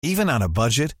Even on a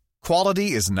budget,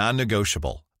 quality is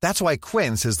non-negotiable. That's why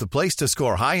Quince is the place to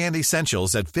score high-end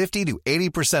essentials at 50 to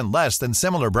 80% less than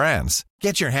similar brands.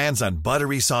 Get your hands on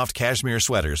buttery soft cashmere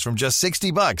sweaters from just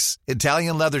 $60,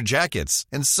 Italian leather jackets,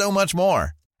 and so much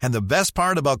more. And the best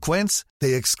part about Quince,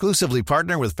 they exclusively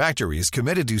partner with factories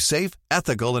committed to safe,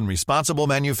 ethical, and responsible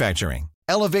manufacturing.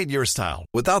 Elevate your style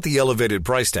without the elevated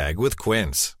price tag with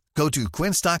Quince. Go to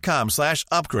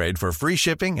quince.com/upgrade for free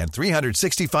shipping and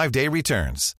 365-day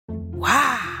returns.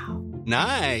 Wow.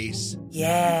 Nice.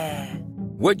 Yeah.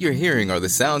 What you're hearing are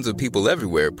the sounds of people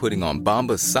everywhere putting on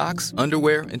Bombas socks,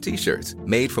 underwear, and T-shirts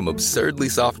made from absurdly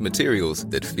soft materials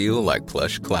that feel like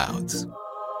plush clouds.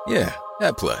 Yeah,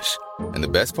 that plush. And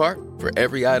the best part? For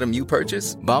every item you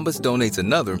purchase, Bombas donates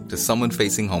another to someone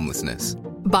facing homelessness.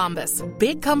 Bombas.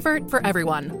 Big comfort for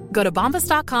everyone. Go to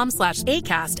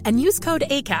bombas.com/ACAST and use code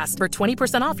ACAST for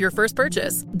 20% off your first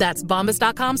purchase. That's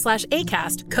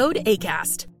bombas.com/ACAST. Code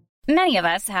ACAST. Many of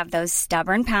us have those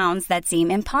stubborn pounds that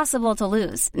seem impossible to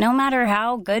lose, no matter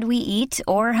how good we eat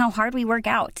or how hard we work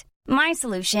out. My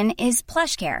solution is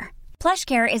PlushCare.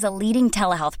 PlushCare is a leading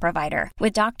telehealth provider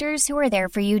with doctors who are there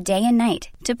for you day and night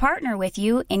to partner with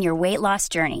you in your weight loss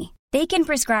journey. They can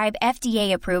prescribe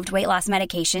FDA-approved weight loss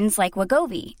medications like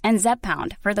Wegovy and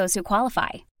Zepbound for those who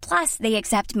qualify. Plus, they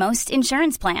accept most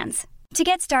insurance plans. To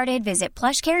get started, visit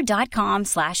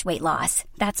plushcare.com/weightloss.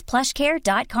 That's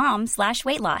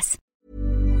plushcare.com/weightloss.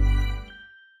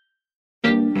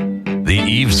 The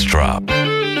Eavesdrop.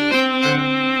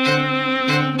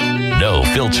 No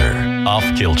filter, off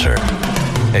kilter.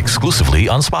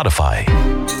 Exclusively on Spotify.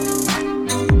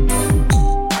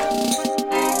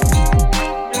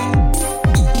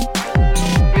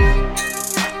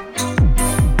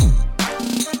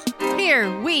 Here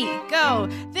we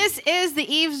go. This is the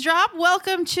Eavesdrop.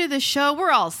 Welcome to the show.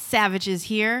 We're all savages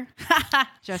here.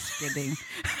 Just kidding.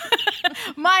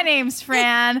 My name's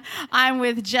Fran. I'm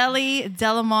with Jelly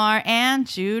Delamar and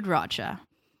Jude Rocha.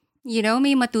 You know,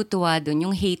 may matutuwa dun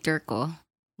yung hater ko.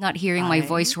 Not hearing my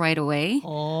voice right away.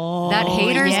 Oh, that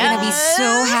hater is gonna be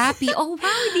so happy. Oh,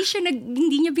 wow,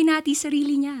 hindi niya binati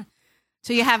sarili niya.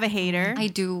 So you have a hater? I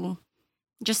do.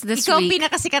 Just this Ikaw week. Ikaw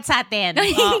pinakasikat sa atin.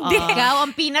 Ikaw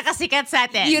ang pinakasikat sa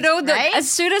atin. You know, right? as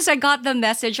soon as I got the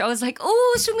message, I was like,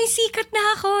 oh, sumisikat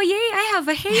na ako. Yay, I have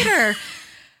a hater.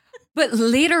 But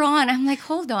later on, I'm like,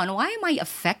 hold on. Why am I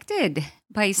affected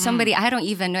by somebody I don't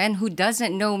even know and who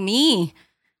doesn't know me?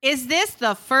 Is this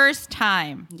the first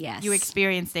time you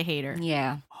experienced a hater?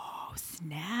 Yeah. Oh,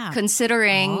 snap.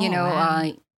 Considering,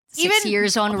 6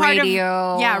 years on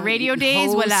radio. Radio days,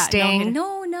 hosting. wala.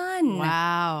 No, none.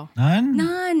 Wow. None?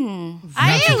 None.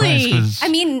 Really? I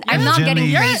mean, I'm not Jenny.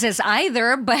 getting praises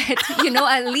either, but,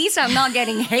 at least I'm not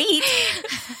getting hate.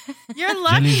 You're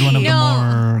lucky. Jelly's one of the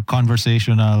more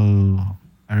conversational,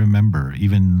 I remember,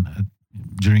 even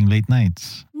during late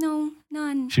nights. No,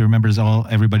 none. She remembers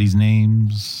everybody's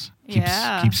names,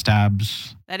 keeps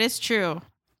tabs. That is true.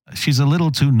 She's a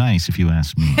little too nice, if you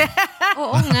ask me.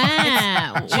 Oo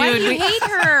nga. Why do you hate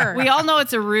her? We all know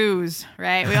it's a ruse,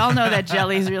 right? We all know that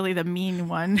Jelly's really the mean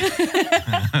one.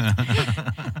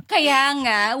 Kaya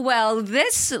nga, well,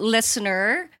 this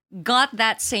listener got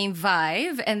that same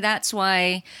vibe, and that's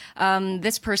why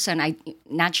this person, I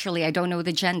don't know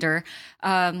the gender,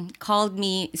 called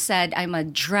me, said I'm a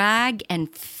drag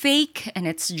and fake, and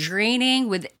it's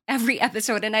draining with every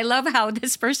episode. And I love how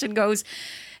this person goes,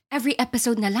 every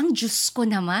episode na lang, Diyos ko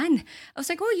naman. I was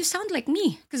like, oh, you sound like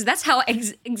me. Because that's how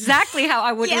exactly how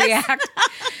I would react.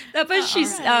 Tapos she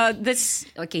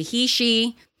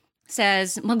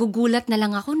says, magugulat na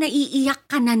lang ako, naiiyak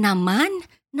ka na naman.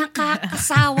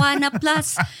 Nakakasawa na,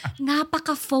 plus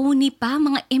napaka-phony pa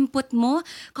mga input mo,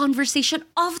 conversation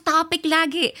off topic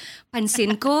lagi.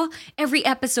 Pansin ko, every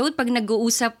episode pag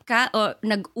nag-usap ka,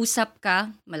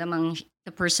 malamang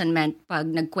the person meant pag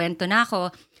nagkwento na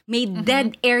ako, may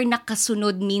dead air na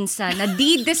kasunod minsan, na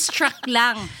di-distract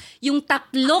lang yung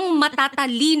tatlong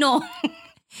matatalino.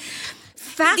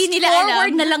 Fast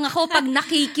forward na lang ako pag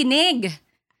nakikinig.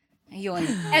 Ayun.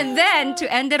 And then, to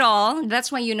end it all,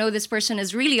 that's when you know this person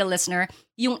is really a listener,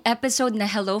 yung episode na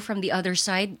Hello from the Other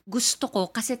Side, gusto ko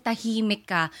kasi tahimik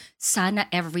ka sana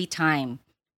every time.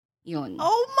 Yun.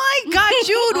 Oh my God,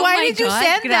 Jude, why did you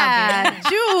send that?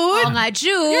 Jude. Oh nga,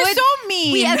 Jude. You're so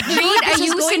mean. We agreed,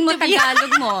 ayusin mo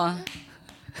Tagalog mo.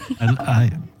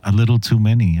 A little too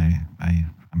many.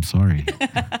 I'm sorry.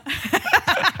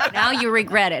 Now you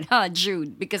regret it, huh,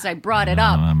 Jude? Because I brought it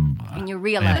up and you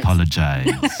realize. I apologize.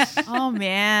 Oh,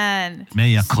 man.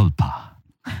 Mea culpa.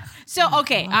 So,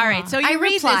 okay, all right. So you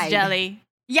read this, Jelly.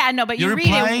 Yeah, no, but you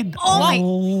read replied? it.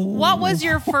 What was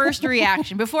your first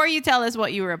reaction? Before you tell us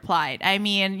what you replied, I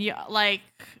mean,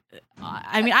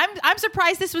 I mean, I'm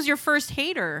surprised this was your first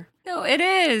hater. No, it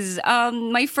is.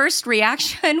 My first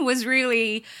reaction was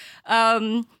really,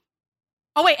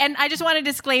 Oh wait, and I just want to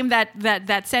disclaim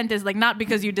that sentence, like not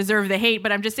because you deserve the hate,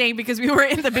 but I'm just saying because we were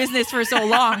in the business for so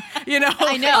long, you know.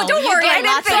 I know. Oh, don't worry. I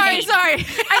didn't think.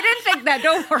 Sorry. I didn't think that.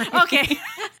 Don't worry. Okay.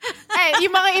 Hey,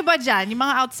 yung mga iba dyan, yung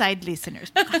mga outside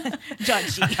listeners,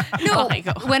 judgy. No, Okay,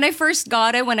 go. when I first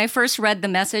got it, when I first read the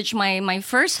message, my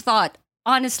first thought,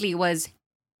 honestly, was,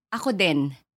 ako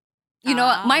din. You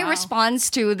know, my response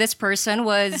to this person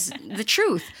was the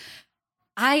truth.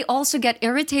 I also get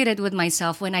irritated with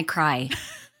myself when I cry.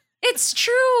 It's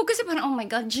true. Kasi parang, oh my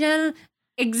God, Jill,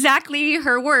 exactly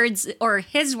her words or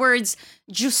his words,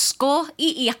 Diyos ko,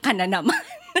 iiyak ka na naman.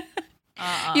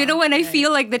 You know, when I feel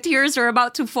like the tears are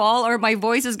about to fall or my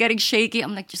voice is getting shaky,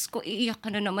 I'm like, Diyos ko, iiyak ka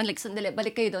na naman. Like, sandali,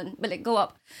 balik kayo doon. Balik, go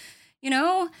up. You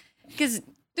know? Because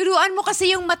Turuan mo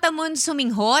kasi yung mata mo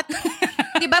suminghot.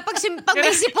 Diba? Pag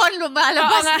may sipon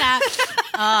lumalabas na.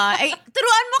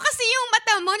 Turuan mo kasi yung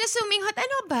mata mo na suminghot.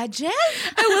 Ano ba, Jel?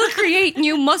 I will create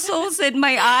new muscles in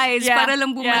my eyes para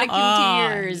lang bumalik yung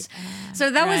tears.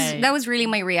 So that was really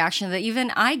my reaction, that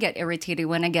even I get irritated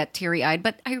when I get teary-eyed,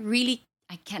 but I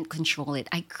can't control it.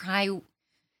 I cry,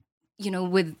 you know,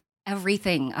 with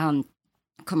everything.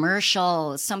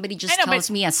 Commercial, somebody just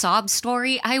tells me a sob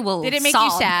story, I will Did it make sob.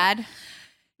 you sad?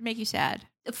 Make you sad?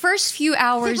 The first few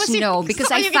hours, no,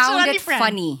 because I found it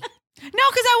funny. No,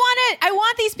 because I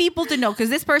want these people to know,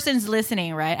 because this person's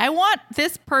listening, right? I want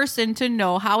this person to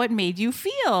know how it made you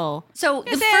feel. So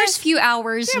the first few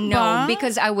hours, no,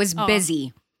 because I was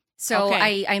busy. So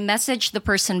Okay. I messaged the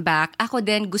person back. Ako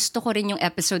din, gusto ko rin yung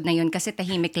episode na yun kasi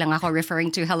tahimik lang ako,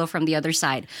 referring to Hello from the Other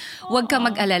Side. Huwag ka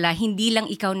mag-alala, hindi lang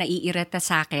ikaw naiirita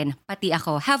sa akin, pati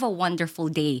ako. Have a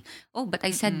wonderful day. Oh, but I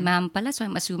said ma'am pala, so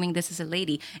I'm assuming this is a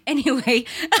lady. Anyway,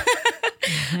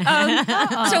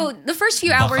 so the first few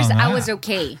hours I was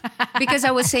okay because I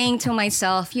was saying to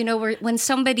myself, you know, when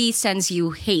somebody sends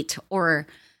you hate or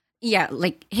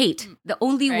like hate, the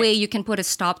only way you can put a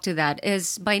stop to that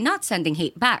is by not sending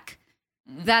hate back.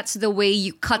 That's the way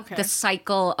you cut the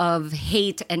cycle of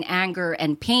hate and anger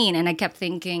and pain. And I kept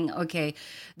thinking, okay,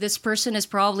 this person is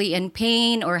probably in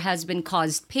pain or has been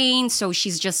caused pain, so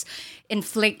she's just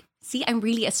See, I'm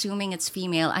really assuming it's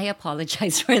female. I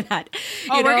apologize for that.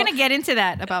 We're going to get into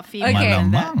that about female. Okay.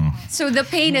 Malamang. So the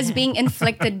pain is being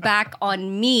inflicted back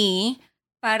on me,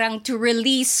 parang to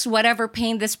release whatever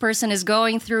pain this person is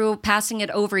going through, passing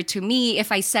it over to me.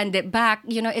 If I send it back,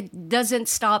 you know, it doesn't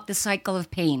stop the cycle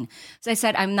of pain. So I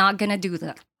said, I'm not going to do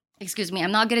that.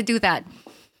 I'm not going to do that.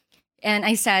 And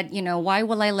I said, you know, why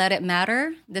will I let it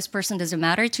matter? This person doesn't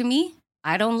matter to me.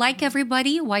 I don't like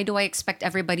everybody. Why do I expect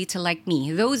everybody to like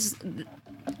me? Those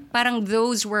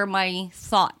were my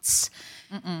thoughts.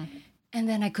 And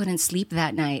then I couldn't sleep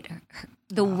that night.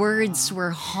 The words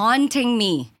were haunting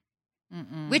me.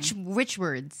 Which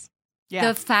words?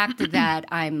 The fact that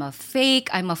I'm a fake,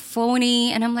 I'm a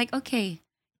phony. And I'm like, okay,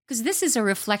 because this is a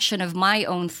reflection of my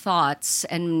own thoughts.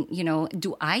 And, you know,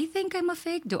 do I think I'm a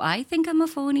fake? Do I think I'm a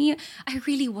phony? I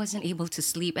really wasn't able to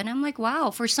sleep. And I'm like,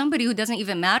 wow, for somebody who doesn't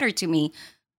even matter to me,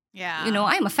 you know,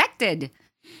 I'm affected.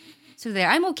 So there,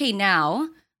 I'm okay now.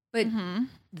 But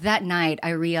that night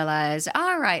I realized,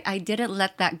 all right, I didn't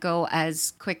let that go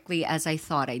as quickly as I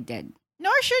thought I did.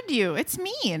 Nor should you. It's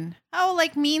mean. How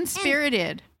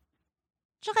mean-spirited.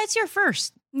 Tsaka it's your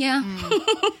first. Yeah.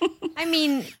 I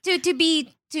mean, to be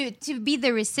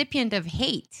the recipient of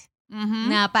hate.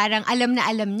 Na parang alam na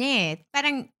alam niya eh.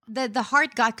 Parang the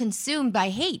heart got consumed by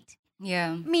hate.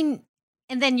 Yeah. I mean,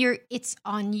 and then it's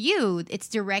on you. It's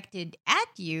directed at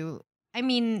you. I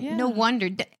mean, no wonder.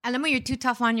 Alam mo, you're too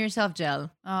tough on yourself, Jel.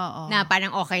 Na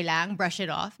parang okay lang, brush it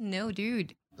off. No,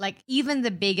 dude. Like, even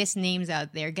the biggest names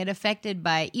out there get affected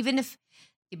by, even if,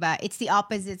 diba, it's the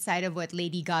opposite side of what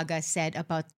Lady Gaga said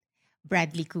about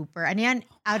Bradley Cooper. Ano yan?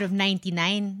 Out of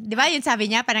 99. Diba yun sabi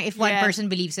niya? Parang if one person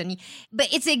believes in you.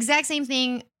 But it's the exact same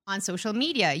thing on social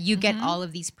media. You get all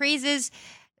of these praises.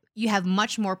 You have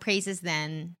much more praises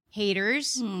than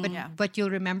haters. But what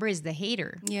you'll remember is the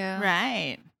hater. Yeah.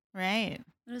 Right.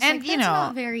 And, you know,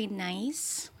 not very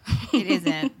nice. It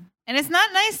isn't. And it's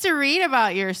not nice to read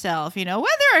about yourself, you know,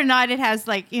 whether or not it has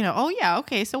oh yeah,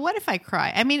 okay, so what if I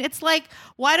cry? I mean, it's like,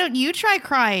 why don't you try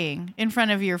crying in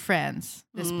front of your friends,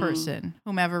 this person,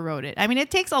 whomever wrote it? I mean, it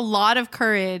takes a lot of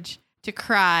courage to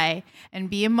cry and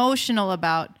be emotional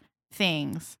about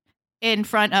things in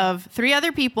front of 3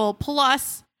 other people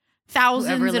plus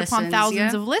thousands upon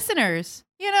thousands of listeners,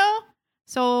 you know?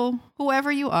 So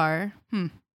whoever you are,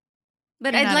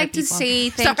 But I'd like to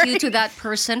say thank you to that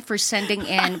person for sending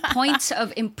in points of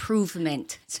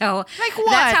improvement. So like what?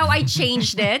 That's how I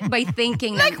changed it by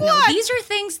thinking like no, these are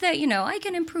things that, I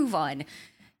can improve on.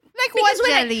 Like what,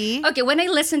 Jelly? When I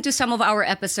listen to some of our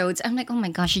episodes, I'm like, oh my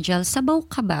gosh, Jel, sabaw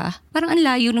ka ba? Parang ang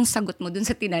layo ng sagot mo dun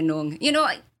sa tinanong.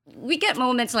 We get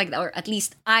moments like that, or at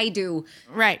least I do.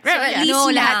 Right. So at least no,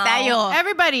 now, lahat tayo.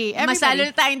 Everybody.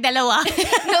 Masalo tayong dalawa.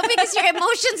 No, because your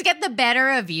emotions get the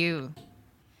better of you.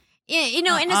 In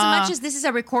as much as this is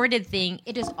a recorded thing,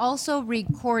 it is also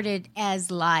recorded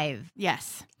as live.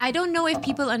 Yes. I don't know if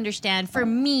people understand. For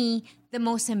me, the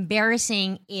most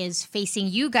embarrassing is facing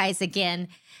you guys again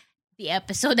the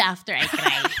episode after I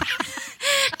cried.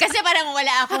 Kasi parang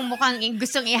wala akong mukhang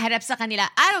gustong iharap sa kanila.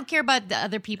 I don't care about the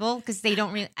other people because they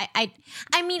don't really... I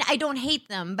mean, I don't hate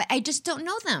them, but I just don't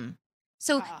know them.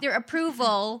 So their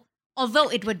approval, although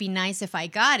it would be nice if I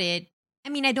got it, I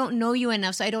mean, I don't know you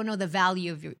enough, so I don't know the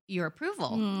value of your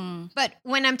approval. But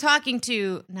when I'm talking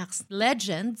to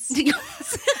legends,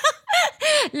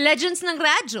 legends ng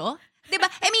radyo, diba?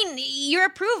 I mean, your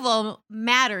approval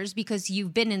matters because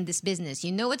you've been in this business.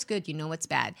 You know what's good, you know what's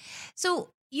bad. So,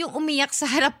 yung umiyak sa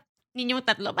harap ninyong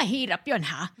tatlo, mahirap yun,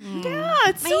 ha? Yeah,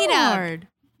 it's so hard.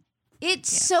 It's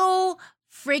so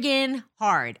friggin'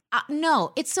 hard.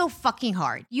 No, it's so fucking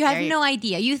hard. You have no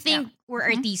idea. You think we're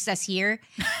artistas here?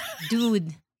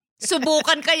 Dude,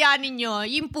 subukan kaya ninyo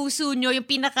yung puso nyo, yung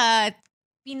pinakatatago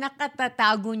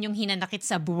nyong hinanakit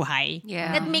sa buhay.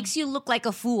 Yeah. That makes you look like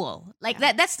a fool. Like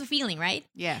that's the feeling, right?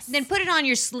 Yes. Then put it on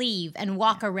your sleeve and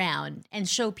walk around and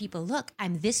show people, look,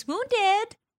 I'm this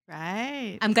wounded.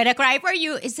 Right. I'm gonna cry for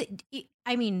you.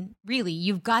 I mean, really,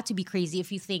 you've got to be crazy if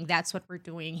you think that's what we're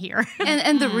doing here.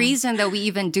 and the reason that we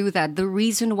even do that, the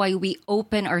reason why we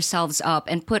open ourselves up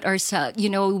and put ourselves,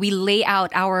 we lay out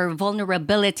our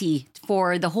vulnerability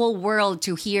for the whole world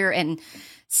to hear and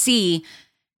see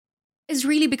is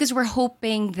really because we're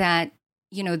hoping that,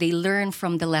 they learn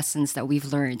from the lessons that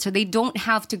we've learned. So they don't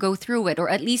have to go through it, or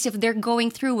at least if they're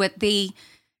going through it, they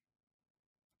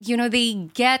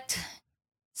get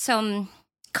some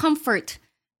comfort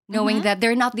knowing that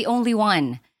they're not the only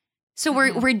one. So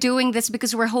we're doing this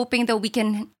because we're hoping that we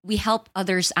help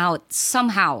others out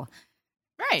somehow.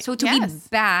 Right. So to be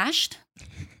bashed,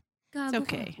 it's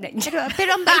okay.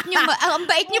 Pero ang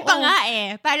bait nyo pa nga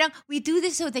eh. Parang, we do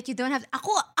this so that you don't have...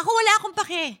 Ako wala akong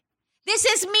pake. This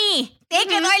is me. Take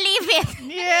it or leave it.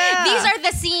 Yeah. These are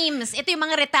the seams. Ito yung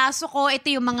mga retaso ko. Ito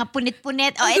yung mga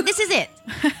punit-punit. Oh, this is it.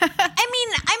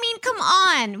 I mean, come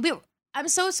on. I'm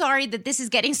so sorry that this is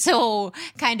getting so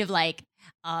kind of like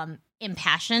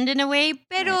impassioned in a way.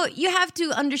 Pero you have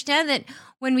to understand that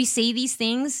when we say these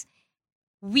things,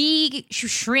 we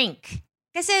shrink.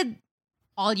 Kasi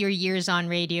all your years on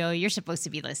radio, you're supposed to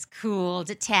be less cool,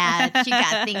 detached. You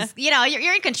got things,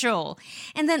 you're in control.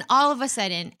 And then all of a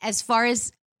sudden, as far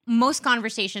as most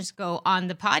conversations go on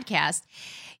the podcast,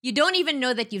 you don't even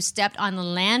know that you've stepped on the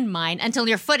landmine until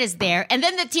your foot is there. And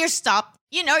then the tears stop.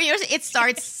 It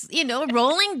starts,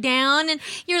 rolling down and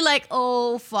you're like,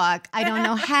 oh, fuck. I don't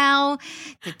know how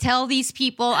to tell these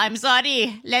people, I'm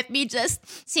sorry. Let me just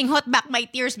singhot back my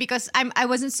tears because I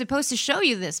wasn't supposed to show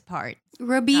you this part.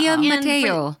 Rabia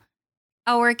Mateo,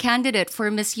 our candidate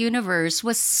for Miss Universe,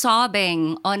 was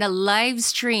sobbing on a live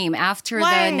stream after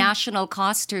the national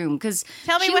costume because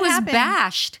she was happened.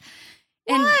 Bashed.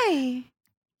 Why?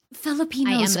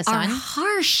 Filipinos are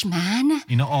harsh, man.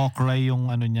 Okra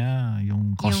yung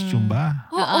yung costume ba?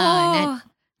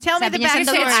 Tell me the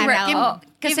backstory.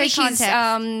 Because she's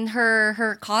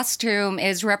her costume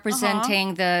is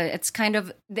representing it's kind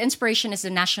of the inspiration is the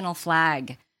national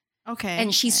flag. Okay.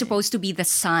 And she's supposed to be the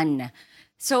sun.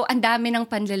 So ang dami ng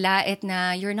panlalait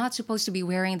na you're not supposed to be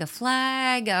wearing the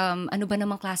flag. Ano ba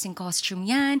namang klaseng costume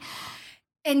yan?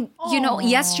 And,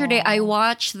 yesterday I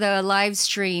watched the live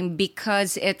stream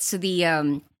because it's the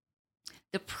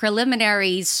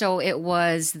preliminaries. So it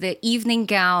was the evening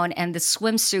gown and the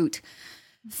swimsuit.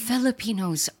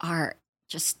 Filipinos are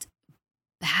just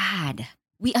bad.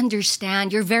 We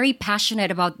understand. You're very passionate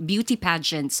about beauty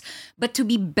pageants. But to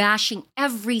be bashing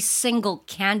every single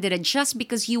candidate just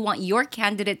because you want your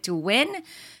candidate to win,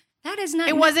 that is not...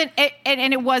 It wasn't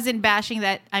bashing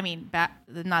that... I mean,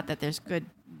 not that there's good...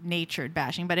 natured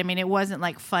bashing, but I mean it wasn't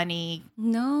like funny,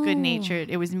 good natured.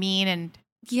 It was mean and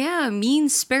mean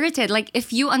spirited. Like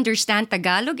if you understand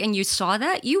Tagalog and you saw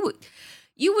that, you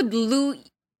would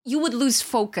lose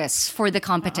focus for the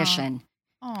competition.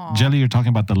 Jelly, you're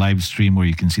talking about the live stream where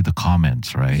you can see the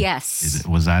comments, right? Yes.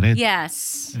 Was that it?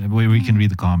 Yes. Where we can read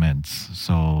the comments.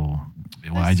 So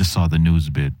I just saw the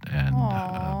news bit and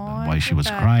why she was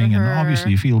crying, and obviously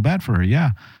you feel bad for her.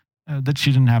 Yeah. that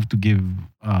she didn't have to give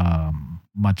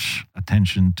much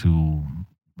attention to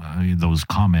those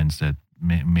comments that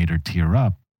made her tear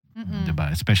up.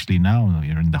 Diba? Especially now,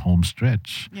 you're in the home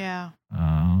stretch. Yeah.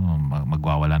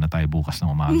 Magwawala na tayo bukas ng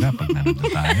umaga pag nanood na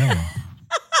tayo.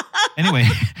 Anyway,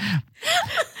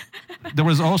 there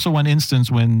was also one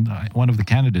instance when one of the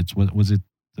candidates, was it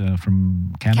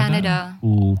from Canada,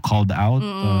 who called out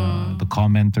the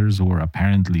commenters who were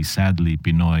apparently, sadly,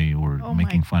 Pinoy, or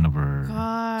making fun of her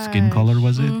skin color,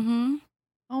 was it? Mm-hmm.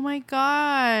 Oh my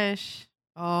gosh.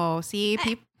 Oh, see,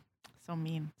 people, so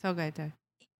mean. So good.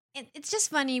 It's just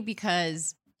funny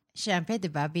because, syempre,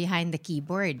 diba, behind the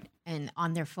keyboard and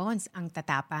on their phones, ang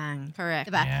tatapang. Correct.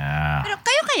 Diba?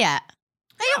 Yeah.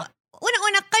 Pero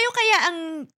unang-una, kayo kaya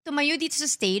ang tumayo dito sa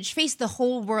stage, face the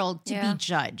whole world to be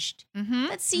judged. Mm-hmm.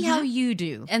 Let's see how you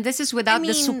do. And this is without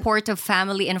the support of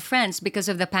family and friends because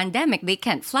of the pandemic. They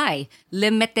can't fly.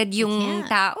 Limited yung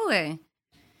tao eh.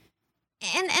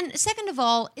 And second of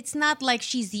all, it's not like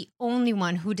she's the only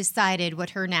one who decided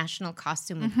what her national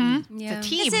costume would be. Yeah. It's a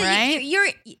team,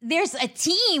 right? There's a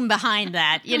team behind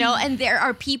that, you know, and there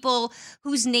are people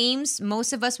whose names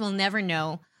most of us will never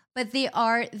know, but they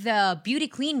are the beauty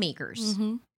queen makers.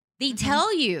 Mm-hmm. They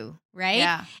tell you, right?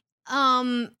 Yeah.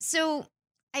 So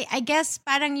I guess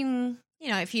parang yung, you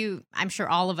know, I'm sure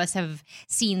all of us have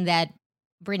seen that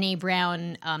Brené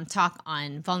Brown talk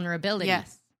on vulnerability.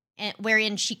 Yes.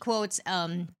 Wherein she quotes,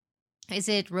 is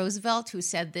it Roosevelt who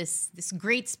said this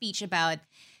great speech about,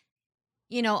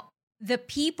 you know, the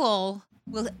people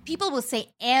will say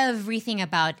everything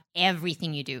about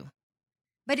everything you do,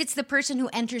 but it's the person who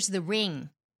enters the ring,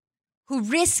 who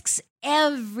risks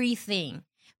everything.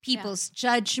 People's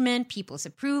judgment, people's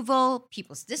approval,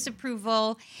 people's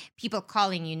disapproval, people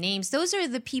calling you names. Those are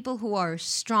the people who are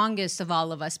strongest of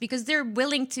all of us because they're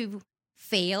willing to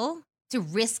fail, to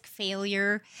risk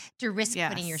failure, to risk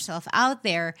putting yourself out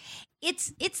there.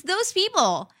 It's those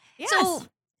people. Yes. So,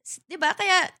 diba,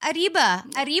 kaya arriba,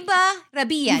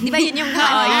 Rabia. Diba yun yung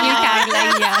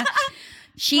tagline niya.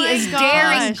 She is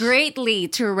daring greatly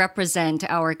to represent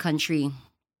our country.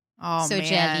 Oh, so, man.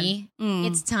 Jelly,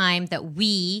 it's time that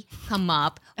we come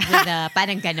up with a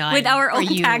parang ganon with our own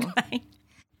you. tagline.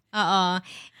 I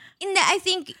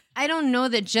don't know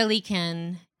that Jelly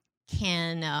can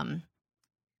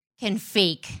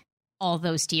fake all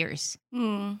those tears.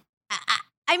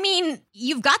 I mean,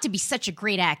 you've got to be such a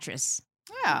great actress.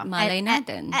 Yeah. Malay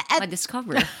natin.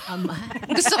 Ma-discover.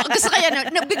 Gusto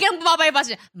kaya na biglang bumabay pa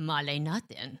siya. Malay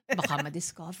natin. Baka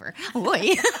ma-discover.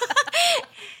 Uy.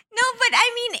 No, but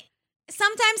I mean,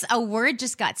 sometimes a word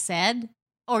just got said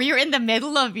or you're in the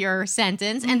middle of your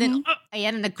sentence and then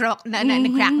ayan, nag-crack na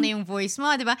yung voice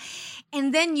mo, diba?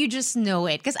 And then you just know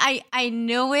it. Because I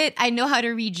know it. I know how to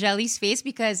read Jelly's face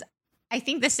because I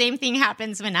think the same thing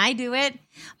happens when I do it.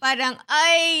 Parang,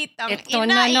 ay, ito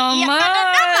na naman.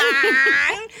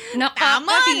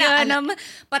 Nakakahiya naman.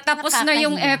 Patapos na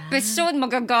yung episode,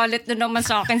 magagalit na naman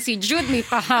sa akin si Jude. May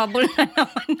pahabol na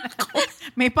naman ako.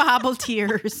 May pahabol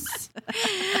tears.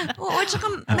 Oo,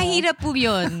 tsaka mahirap po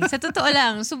yun. Sa totoo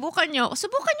lang, subukan nyo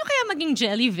kaya maging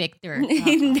Jelly Victor.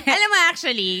 Alam mo,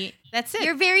 actually, that's it.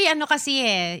 You're very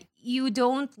kasi you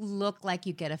don't look like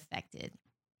you get affected.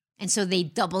 And so they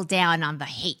double down on the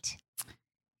hate.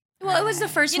 Well, it was the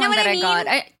first one that I got.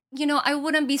 I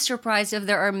wouldn't be surprised if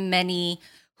there are many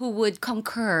who would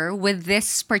concur with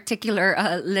this particular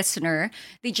listener.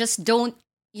 They just don't,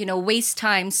 waste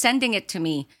time sending it to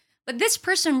me. But this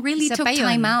person really took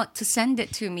time out to send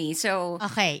it to me. So,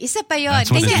 okay, isa pa yun.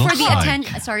 That's what it looks like.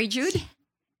 attention. Sorry, Jude?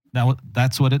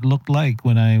 That's what it looked like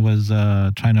when I was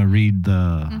trying to read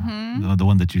the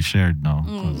one that you shared, no?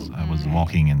 Because I was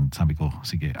walking and sabi ko,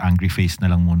 sige, angry face na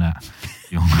lang muna.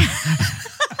 Yung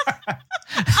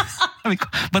sabi ko,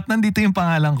 ba't nandito yung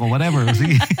pangalan ko? Whatever,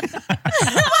 sige.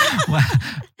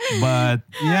 But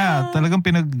yeah, talagang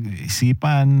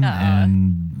pinag-isipan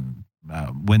and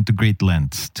went to great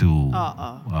lengths to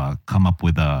come up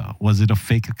with was it a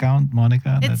fake account,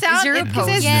 Monica? It sounds zero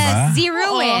post. Yes,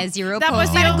 zero tapos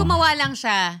post. Parang gumawa lang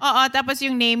siya. Tapos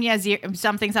yung name niya,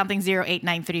 something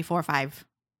 089345.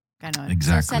 Ganon.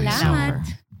 Exactly. So, salamat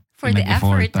for the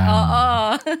effort.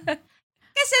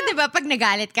 Kasi diba, pag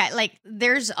nagalit ka, like,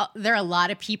 there are a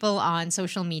lot of people on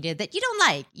social media that you don't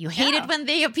like. You hate it when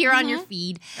they appear on your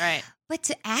feed. Right. But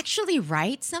to actually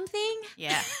write something?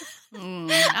 Yeah.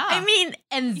 I mean,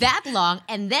 and that long,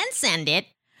 and then send it.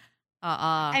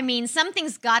 I mean,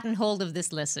 something's gotten hold of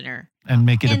this listener. And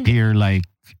make it appear like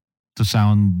to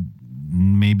sound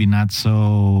maybe not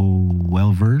so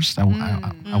well versed.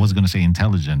 I was gonna say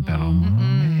intelligent, pero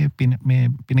may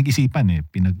pinag-isipan eh.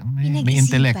 May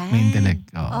intellect.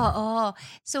 Oo.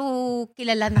 So,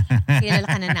 kilala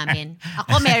ka na namin.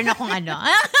 Ako, meron akong ano.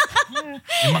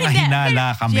 May mga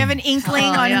hinala kami. Do you have an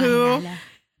inkling on who? Hinala.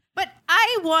 But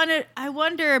I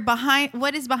wonder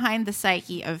what is behind the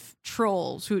psyche of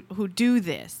trolls who do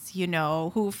this,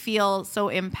 who feel so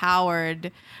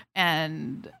empowered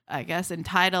and I guess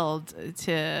entitled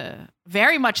to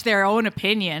very much their own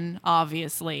opinion,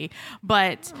 obviously,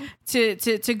 but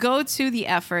to go to the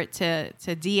effort to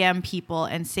DM people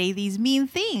and say these mean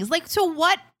things. Like, to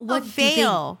what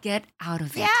avail? Do they get out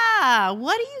of it? Yeah,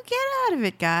 what do you get out of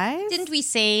it, guys? Didn't we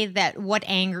say that what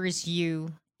angers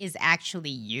you is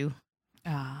actually you?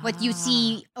 What you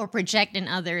see or project in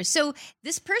others. So,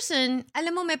 this person,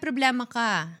 alam mo, may problema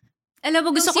ka. Alam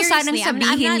mo, gusto ko sanang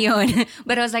sabihin yun.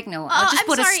 But I was like, no, I'll just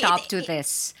put a stop to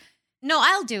this. No,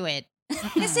 I'll do it.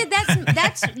 Kasi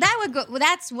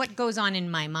that's what goes on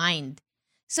in my mind.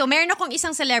 So, meron akong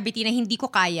isang celebrity na hindi ko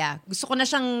kaya. Gusto ko na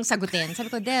siyang sagutin. Sabi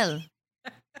ko, Del,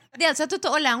 sa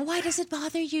totoo lang, why does it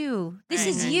bother you? This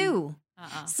is you.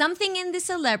 Something in the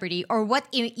celebrity or what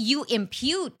you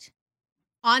impute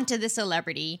onto the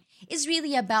celebrity is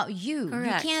really about you.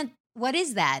 Correct. You can't, what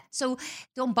is that? So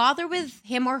don't bother with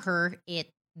him or her, it,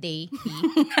 they, he.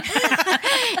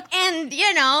 And,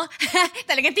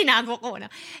 talagang tinago ko na.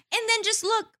 And then just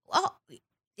look,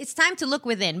 it's time to look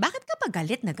within. Bakit ka ba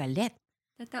galit na galit?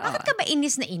 Totoo. Bakit ka ba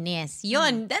inis na inis?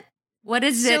 Yun, what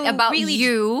is it about really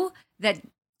you that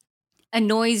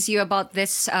annoys you about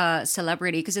this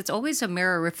celebrity? Because it's always a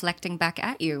mirror reflecting back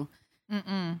at you.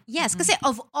 Yes, kasi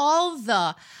of all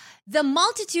the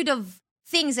multitude of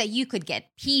things that you could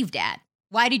get peeved at,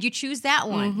 why did you choose that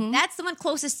one? That's the one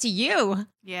closest to you.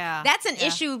 Yeah. That's an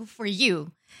issue for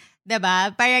you.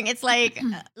 Diba? Parang it's like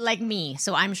me.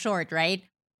 So I'm short, right?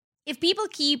 If people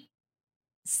keep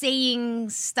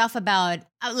saying stuff about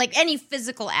like any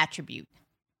physical attribute,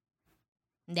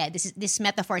 yeah, this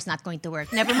metaphor is not going to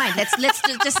work. Never mind. Let's just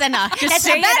let's say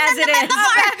it as it is.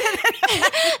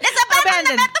 Let's abandon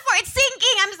the metaphor. It's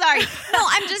sinking. I'm sorry. No,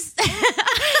 I'm just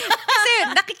kasi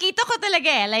nakikita ko talaga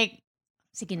eh. Like,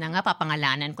 sige na nga,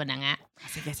 papangalanan ko na nga.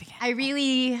 Sige. I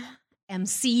really am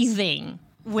seething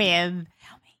with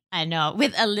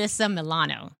Alyssa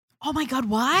Milano. Oh my God,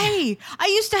 why? I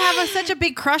used to have such a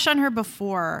big crush on her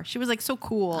before. She was like so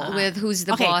cool. With Who's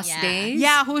the Boss Days?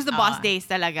 Yeah, Who's the Boss Days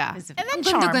talaga. And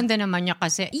then ganda naman niya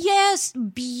kasi. Yes,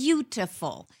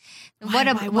 beautiful.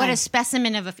 What a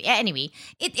specimen of a... Anyway,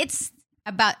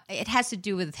 it has to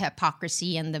do with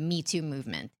hypocrisy and the Me Too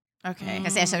movement. Okay.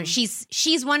 Kasi so she's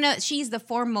the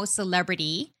foremost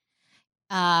celebrity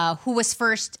who was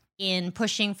first in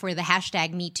pushing for the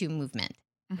hashtag Me Too movement,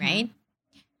 right?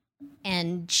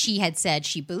 And she had said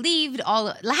she believed all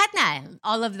of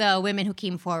the women who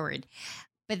came forward.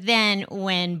 But then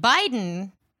when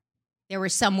Biden, there were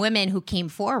some women who came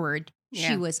forward,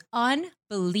 she was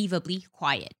unbelievably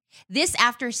quiet. This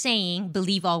after saying,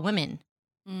 believe all women.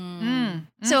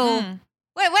 So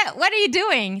what are you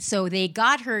doing? So they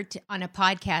got her on a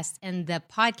podcast, and the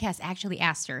podcast actually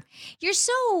asked her, you're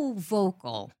so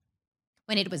vocal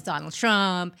when it was Donald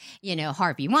Trump,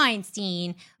 Harvey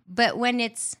Weinstein, but when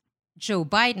it's Joe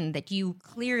Biden that you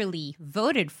clearly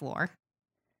voted for,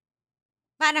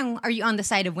 parang, are you on the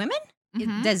side of women?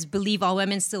 Does believe all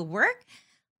women still work?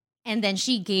 And then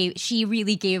she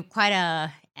really gave quite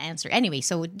a answer. Anyway,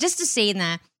 so just to say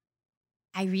that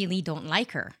I really don't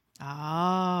like her.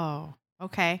 Oh,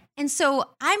 okay. And so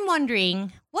I'm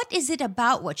wondering, what is it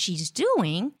about what she's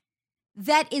doing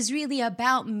that is really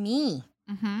about me?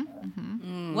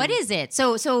 What is it?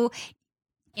 So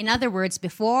in other words,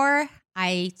 before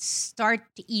I start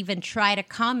to even try to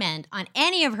comment on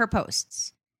any of her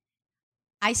posts,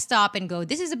 I stop and go,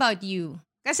 this is about you.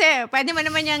 Kasi pwede mo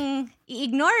naman niyang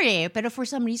i-ignore eh. Pero for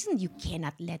some reason, you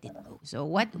cannot let it go. So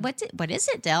what is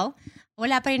it, Del?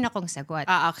 Wala pa rin akong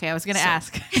sagot. Okay, I was gonna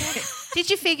ask.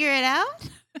 Did you figure it out?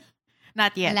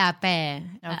 Not yet. Wala pa eh.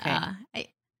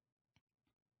 Okay.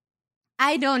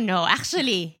 I don't know.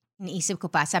 Actually, iniisip ko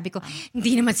pa. Sabi ko,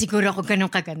 hindi naman siguro ako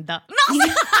ganun kaganda. No!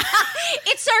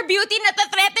 It's her beauty na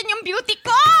ta-threaten yung beauty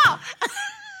ko!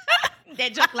 Hindi,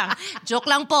 joke lang. Joke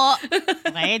lang po.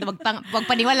 Okay? Wag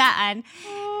paniwalaan.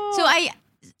 So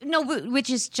which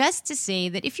is just to say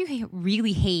that if you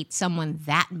really hate someone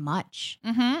that much,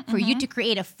 for you to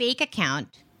create a fake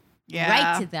account,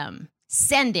 write to them,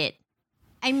 send it.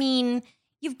 I mean,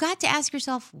 you've got to ask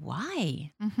yourself,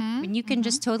 why? When you can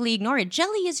just totally ignore it.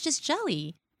 Jelly is just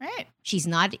jelly. Right. She's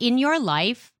not in your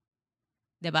life.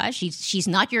 Diba? She's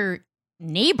not your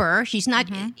neighbor. She's not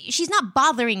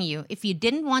bothering you. If you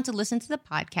didn't want to listen to the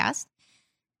podcast,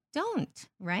 don't,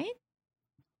 right?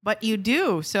 But you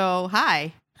do. So,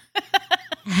 hi.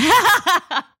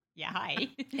 Yeah, hi.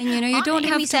 And you don't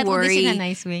have to worry. In a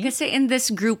nice way. Kasi in this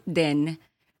group din,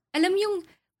 alam yung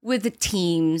with the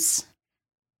teams,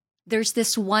 there's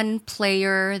this one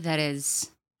player that is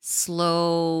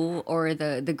slow or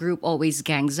the group always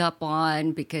gangs up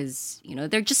on because,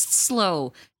 they're just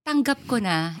slow. Tanggap ko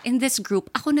na, in this group,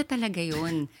 ako na talaga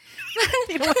yun. Alam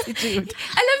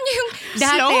niyo yung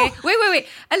dati, slow? Wait.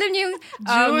 Alam niyo yung,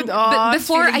 Jude,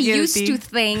 before I guilty. used to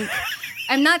think,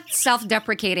 I'm not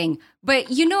self-deprecating,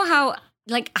 but you know how,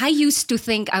 I used to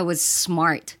think I was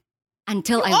smart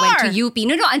until I went to UP.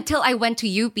 No, until I went to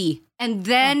UP. And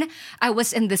then I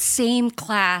was in the same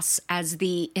class as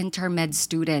the intermed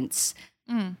students.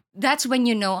 That's when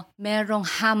merong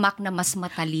hamak na mas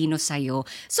matalino sa'yo.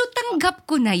 So tanggap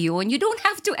ko na yun. You don't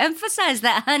have to emphasize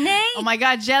that, honey. Oh my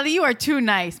God, Jelly, you are too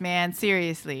nice, man.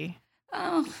 Seriously.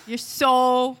 Oh. You're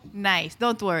so nice.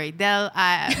 Don't worry. Del,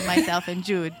 myself, and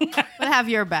Jude will have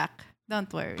your back. Don't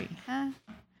worry. Huh?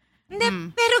 Hindi,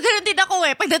 pero gano'n din ako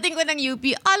Pagdating ko ng UP,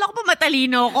 akala ko pa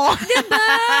matalino ko. Diba?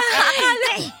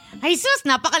 Ay sus,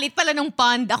 napakalit pala nung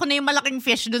pond. Ako na yung malaking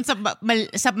fish dun sa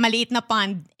maliit na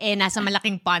pond. Nasa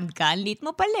malaking pond ka. Liit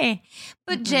mo pala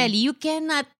But Jelly, you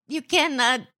cannot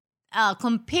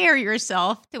compare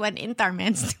yourself to an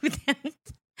intermed student.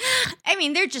 I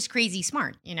mean, they're just crazy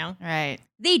smart, Right.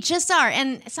 They just are.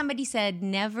 And somebody said,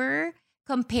 never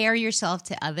compare yourself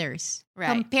to others. Right.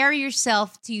 Compare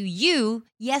yourself to you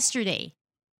yesterday.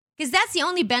 Because that's the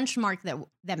only benchmark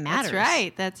that matters.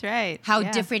 That's right. How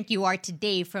different you are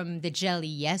today from the Jelly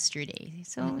yesterday.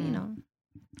 So, ang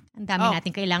dami natin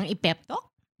kailangang i-pep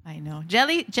talk. I know.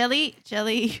 Jelly. Jelly.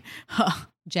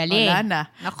 Wala na.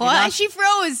 Nako, she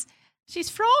froze.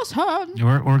 She's frozen.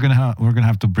 We're gonna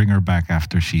have to bring her back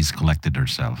after she's collected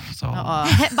herself. So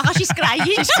Baka she's crying.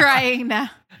 She's crying na.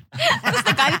 Tapos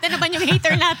nagalit na naman yung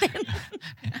hater natin.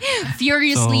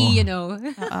 Furiously,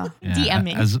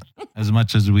 DMing. As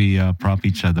much as we prop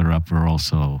each other up, we're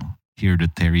also here to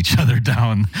tear each other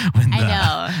down. I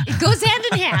know. It goes hand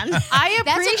in hand. I appreciate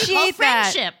That's what we call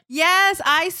friendship. Yes,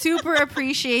 I super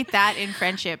appreciate that in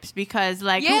friendships because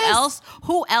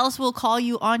who else will call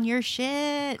you on your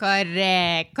shit?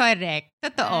 Correct. Totoo.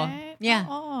 Right? Yeah.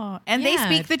 Oh. And they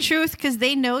speak the truth because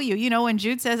they know you. When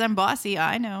Jude says I'm bossy,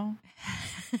 I know.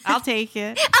 I'll take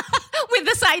it. With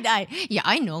the side eye. Yeah,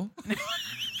 I know.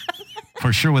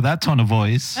 For sure, with that tone of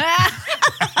voice.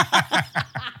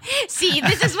 See,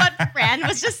 this is what Fran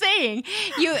was just saying.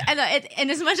 And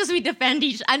as much as we defend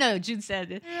I know Jude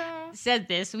said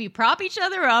this, we prop each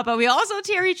other up, but we also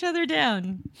tear each other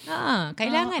down.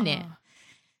 Kailangan It's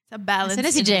a balance.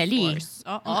 Sana si Jelly.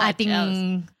 I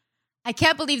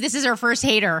can't believe this is her first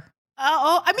hater.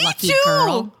 Me Lucky too.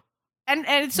 Girl.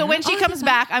 And so when she comes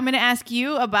back, I'm going to ask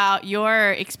you about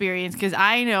your experience because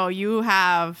I know you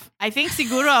have, I think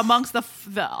siguro amongst the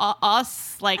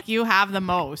us, you have the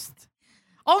most.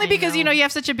 Only because, you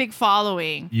have such a big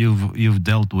following. You've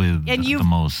dealt with the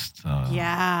most.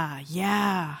 Yeah.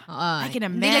 I can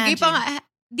imagine.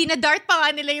 Dinadart pa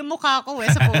nga nila yung mukha ko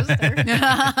sa poster.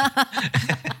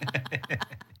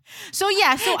 So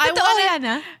I want to... Totoo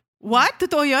yan, What?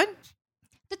 Totoo yun?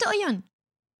 Totoo yun.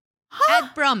 Huh?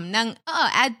 Ad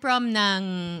prom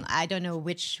ng I don't know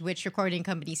which recording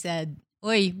company said,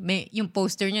 "Oy, yung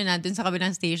poster niyo nandun sa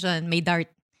kabilang station, may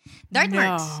dart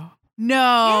marks."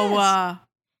 No. Yes.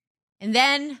 And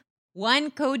then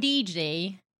one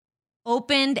co-DJ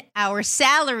opened our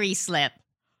salary slip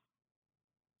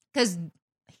because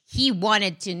he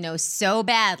wanted to know so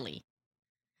badly.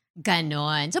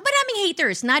 Ganon. So maraming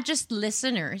haters, not just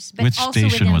listeners, but which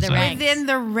also station within the was ranks. Within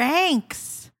the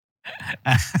ranks.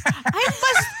 They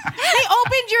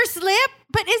opened your slip,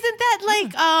 but isn't that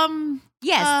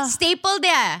yes, stapled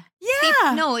there.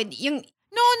 Yeah. No,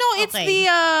 it's the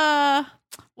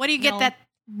what do you get that?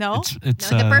 No, it's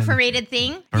the perforated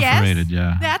thing. Perforated,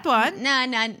 yes, yeah. That one. No.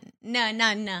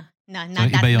 So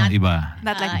iba yung iba.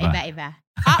 Not like iba. Iba.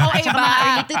 Early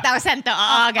 2000 to.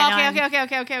 Ganon.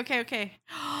 Okay.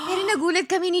 Pero nagulat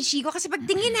kami ni Chico kasi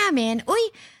pagtingin namin,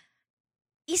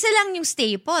 isa lang yung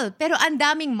staple, pero ang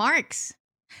daming marks.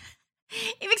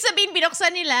 Ibig sabihin,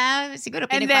 binuksan nila, siguro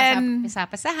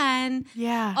pinagpasahan.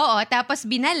 Yeah. Oo, tapos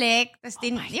binalik, tapos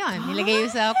nilagay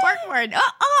yung sa corkboard.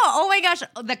 Oh my gosh,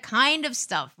 the kind of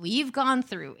stuff we've gone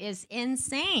through is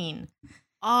insane.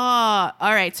 All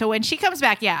right. So when she comes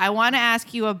back, I want to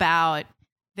ask you about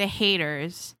the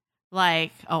haters.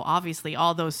 Obviously,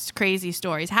 all those crazy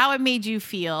stories. How it made you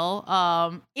feel,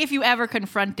 if you ever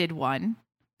confronted one.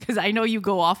 Because I know you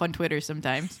go off on Twitter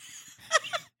sometimes.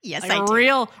 Yes, like I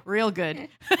do. real good.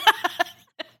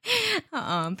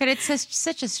 But it's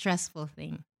such a stressful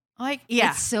thing. Like,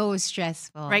 yeah. It's so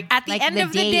stressful. Right. At the like end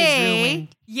of the day day, is ruined.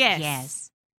 yes.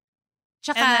 Yes.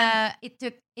 Tsaka,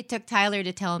 it took Tyler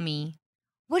to tell me,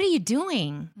 what are you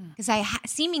doing? Because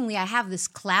seemingly I have this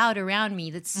cloud around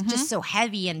me that's just so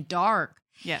heavy and dark.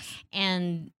 Yes.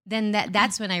 And then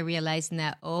that's when I realized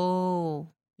that,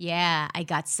 I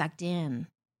got sucked in.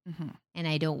 And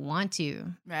I don't want to.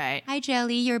 Right. Hi,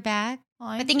 Jelly. You're back.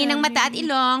 Hi, Patingin ng mata at Jelly.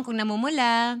 ilong kung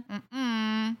namumula.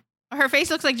 Her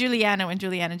face looks like Juliana when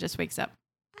Juliana just wakes up.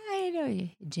 I know.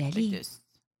 Jelly. Like this.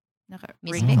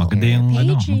 Miss Wrinkle. Maganda yung,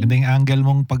 Paging. maganda yung angle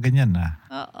mong pag ganyan.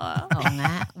 Oo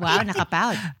nga. Wow,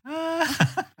 nakapout.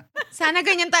 Sana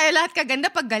ganyan tayo lahat kaganda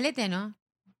pag galit no?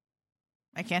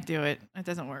 I can't do it. It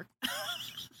doesn't work.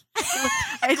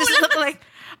 I look like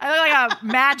a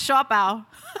mad siopaw.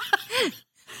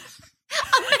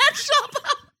 A mad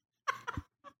siopaw.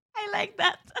 I like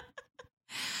that.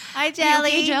 Hi, Jelly.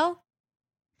 Are you okay, Joe?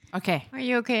 Okay. Are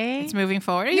you okay? It's moving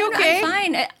forward. Are you No, okay?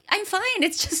 I'm fine.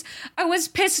 It's just, I was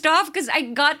pissed off because I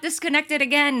got disconnected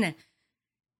again.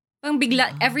 Pang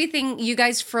bigla, everything, you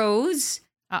guys froze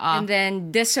and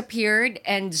then disappeared,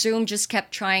 and Zoom just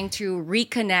kept trying to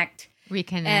reconnect.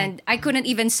 And I couldn't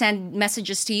even send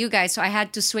messages to you guys, so I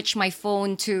had to switch my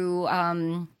phone to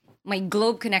my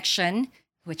Globe connection,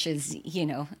 which is,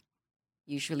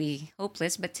 usually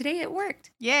hopeless, but today it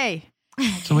worked. Yay.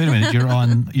 So wait a minute, you're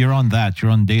on that.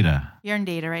 You're on data. You're on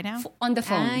data right now? On the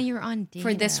phone. You're on data.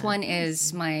 For this one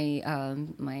is my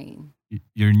my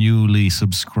Your newly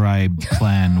subscribed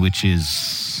plan, which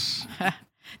is...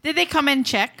 Did they come and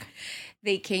check?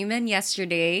 They came in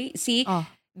yesterday. See,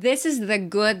 this is the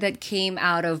good that came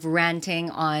out of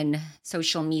ranting on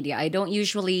social media. I don't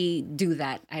usually do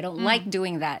that. I don't like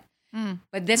doing that.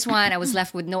 But this one, I was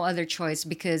left with no other choice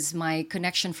because my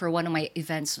connection for one of my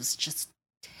events was just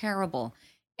terrible.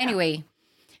 Anyway,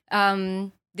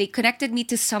 they connected me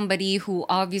to somebody who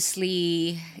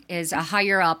obviously is a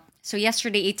higher up. So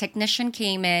yesterday, a technician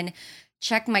came in,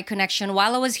 checked my connection.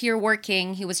 While I was here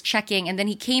working, he was checking, and then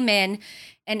he came in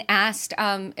and asked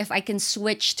if I can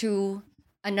switch to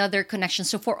another connection.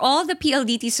 So for all the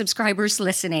PLDT subscribers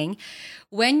listening,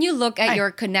 when you look at your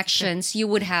connections, you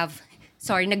would have...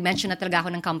 Sorry, nag-mention na talaga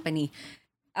ako ng company.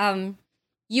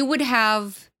 You would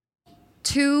have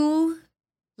two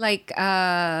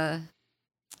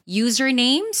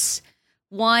usernames.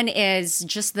 One is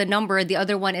just the number. The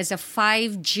other one is a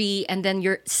 5G and then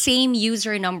your same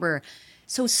user number.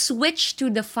 So switch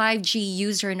to the 5G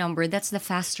user number. That's the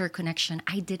faster connection.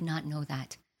 I did not know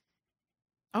that.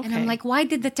 Okay. And I'm like, why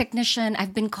did the technician,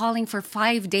 I've been calling for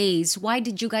 5 days. Why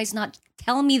did you guys not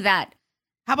tell me that?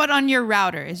 How about on your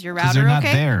router? Is your router okay? They're not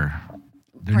there.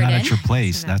 They're not at your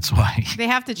place. That's why. They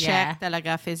have to check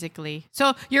talaga physically.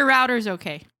 So your router's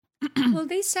okay. Well,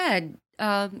 they said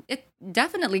it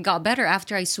definitely got better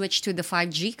after I switched to the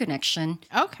 5G connection.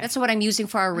 Okay. That's what I'm using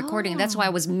for our recording. That's why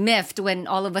I was miffed when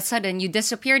all of a sudden you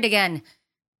disappeared again.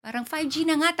 Parang 5G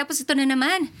na nga, tapos ito na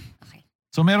naman. Okay.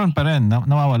 So meron pa rin,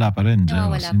 nawawala pa rin.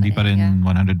 Hindi pa rin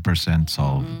 100%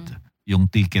 solved. Yung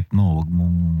ticket mo, wag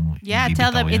mong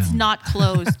tell them it's not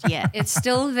closed yet. It's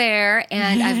still there,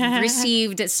 and I've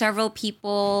received several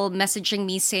people messaging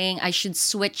me saying I should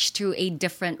switch to a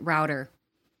different router.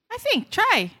 I think,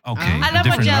 try. Okay, a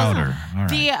different router. All right.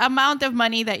 The amount of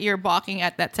money that you're balking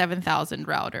at that 7,000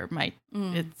 router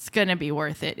it's going to be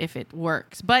worth it if it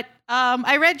works. But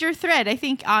I read your thread. I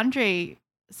think Andre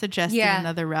suggested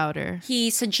another router. He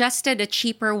suggested a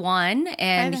cheaper one,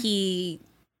 and he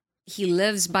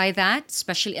lives by that.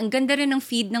 Especially, ang ganda rin ng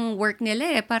feed ng work nila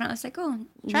eh. Parang I was like,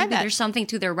 maybe there's something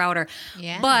to their router.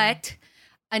 Yeah. But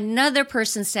another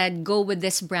person said, go with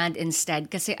this brand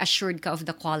instead kasi assured ka of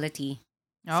the quality.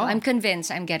 So I'm convinced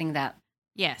I'm getting that.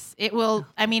 Yes, it will.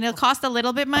 I mean, it'll cost a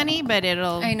little bit money, but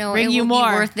bring you will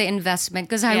more. Be worth the investment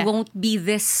because I won't be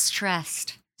this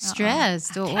stressed.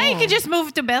 Stressed? You could just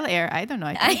move to Bel Air. I don't know.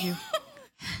 I told you.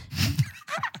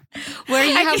 Where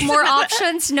you have more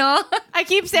options, no? I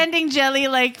keep sending Jelly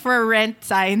for rent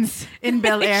signs in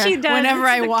Bel Air whenever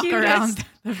I walk around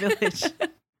the village.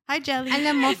 Hi, Jelly.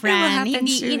 Alam mo, Fran,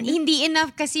 hindi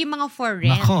enough kasi yung mga for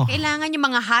rent. Nako. Kailangan yung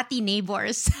mga hati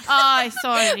neighbors.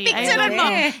 Sorry. Picturean mo.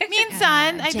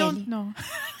 Minsan, I don't know.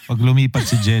 Pag lumipat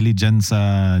si Jelly dyan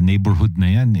sa neighborhood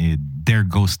na yan, there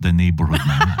goes the neighborhood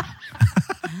na.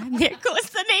 There goes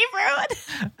the neighborhood.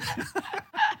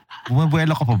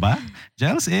 Bumabuelo ka pa ba?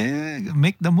 Jels,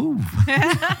 make the move.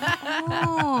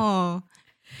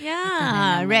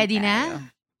 Yeah. Ready na?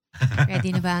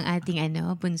 Ready na ba ang ating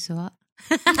bunso?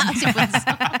 Si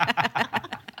Bunso.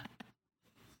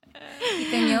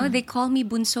 Kita nyo, they call me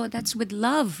bunso. That's with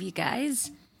love, you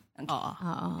guys. Okay.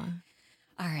 All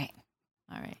right.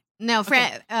 No,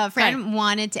 Fran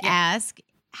wanted to ask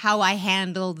how I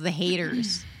handled the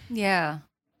haters. Yeah.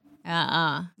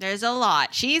 There's a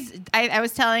lot. I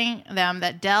was telling them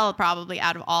that Del probably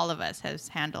out of all of us has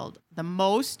handled the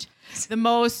most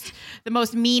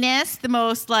meanest, the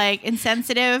most like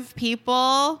insensitive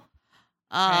people.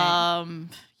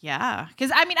 Yeah.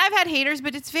 Because I mean, I've had haters,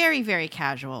 but it's very, very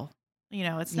casual. You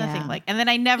know, it's nothing like, and then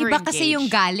I never Iba kasi yung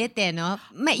galit no?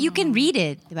 You can read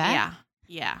it, diba?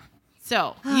 Yeah.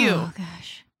 So,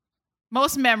 gosh.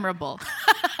 Most memorable.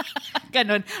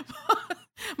 Ganun.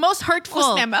 Most hurtful.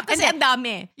 Most memorable. Kasi ang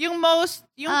dami. Yung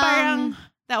parang,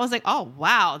 that was like, oh,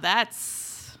 wow,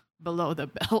 that's below the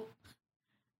belt.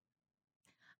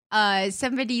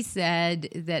 Somebody said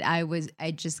that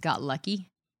I just got lucky.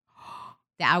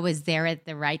 That I was there at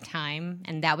the right time,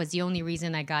 and that was the only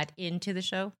reason I got into the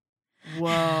show.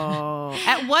 Whoa.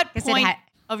 At what point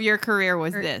of your career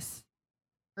was this?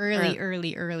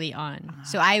 Early on.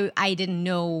 So I didn't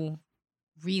know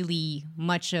really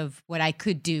much of what I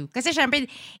could do. Kasi syempre,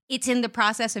 it's in the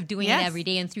process of doing it every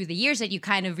day and through the years that you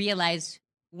kind of realize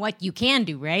what you can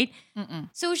do, right?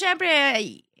 So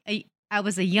syempre, I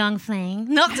was a young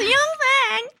thing. Not a young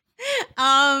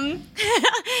thing.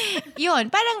 Yun,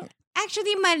 parang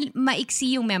actually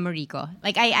maiksi yung memory ko.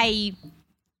 Like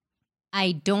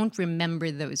I don't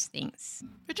remember those things.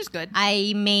 Which is good.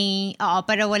 I may,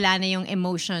 pero wala na yung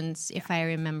emotions if I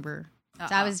remember.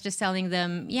 So I was just telling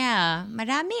them,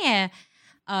 marami eh.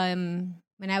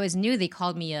 When I was new, they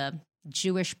called me a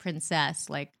Jewish princess.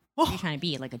 Like, what are you trying to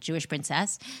be? Like a Jewish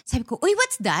princess? Sabi ko, uy,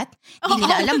 what's that? Hindi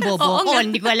nila alam, bobo.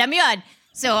 Hindi ko alam yun.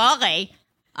 So, okay.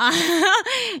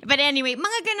 But anyway,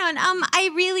 mga ganon.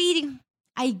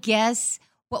 I guess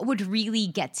what would really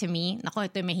get to me, nako,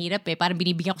 ito mahirap eh, parang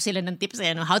binibigyan ko sila ng tips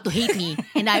how to hate me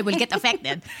and I will get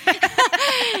affected.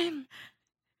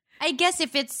 I guess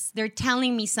if they're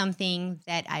telling me something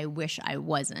that I wish I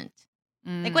wasn't.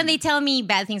 Like when they tell me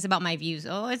bad things about my views,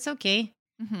 it's okay.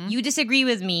 You disagree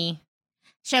with me.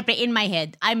 Syempre, in my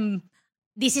head,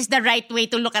 this is the right way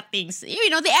to look at things. You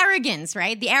know, the arrogance,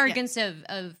 right? The arrogance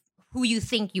of who you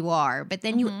think you are. But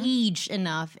then you age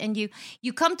enough and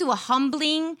you come to a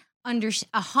humble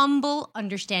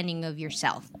understanding of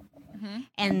yourself.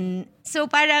 And so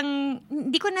parang,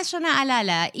 hindi ko na siya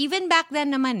naalala. Even back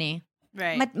then naman eh.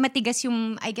 Right. Matigas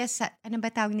yung, I guess, ano ba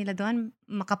tawag nila doon?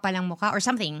 Makapalang mukha or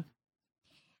something.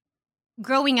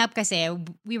 Growing up kasi,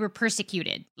 we were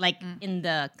persecuted. Like in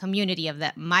the community of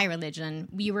my religion,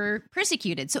 we were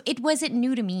persecuted. So it wasn't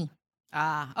new to me.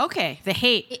 Okay. The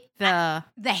hate. The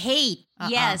hate.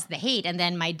 Yes, the hate. And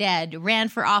then my dad ran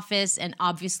for office, and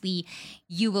obviously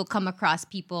you will come across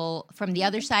people from the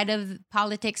other side of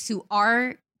politics who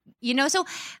are, so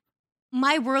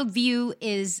my worldview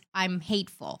is I'm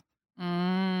hateful.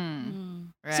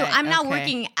 Right, so I'm not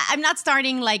I'm not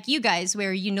starting like you guys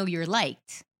where you're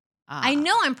liked. I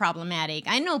know I'm problematic.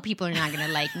 I know people are not gonna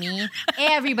like me.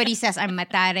 Everybody says I'm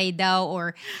mataray daw,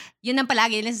 or yun ang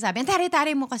palagi nila sasabi, ang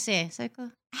taray-taray mo kasi. So I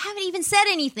go, I haven't even said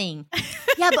anything.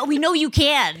 Yeah, but we know you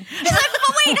can. It's like,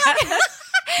 but wait,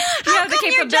 you have the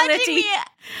capability.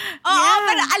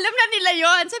 But alam na nila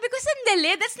yun. Sabi ko,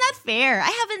 sandali, that's not fair. I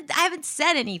haven't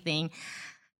said anything.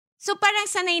 So parang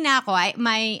sanay na ako.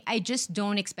 I just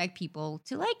don't expect people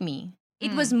to like me.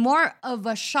 It was more of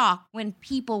a shock when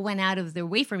people went out of their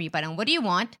way for me. Parang, what do you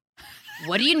want?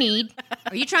 What do you need?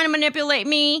 Are you trying to manipulate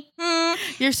me?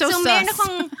 You're so sus.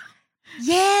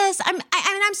 Yes, I'm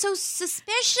so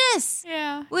suspicious.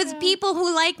 With people who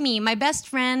like me. My best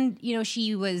friend,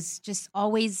 she was just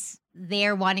always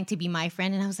there wanting to be my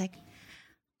friend, and I was like,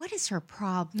 what is her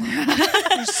problem?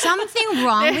 There's something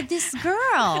wrong with this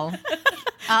girl.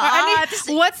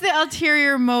 What's the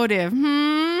ulterior motive?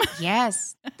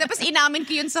 Yes. Tapos inamin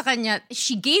ko yun sa kanya.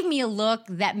 She gave me a look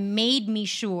that made me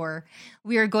sure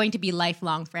we are going to be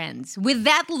lifelong friends. With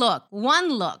that look, one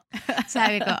look,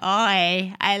 sabi ko,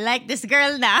 okay, I like this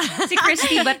girl na. Si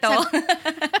Christy ba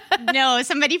to? No,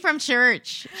 somebody from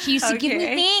church. She used to give me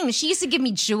things. She used to give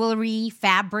me jewelry,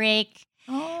 fabric.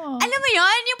 Oh. Alam mo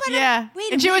yun? Yung parang, wait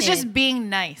a and she minute. was just being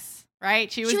nice,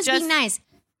 right? She was just being nice.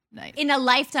 In a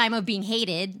lifetime of being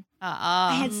hated.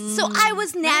 So I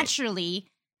was naturally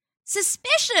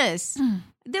suspicious.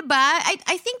 Diba?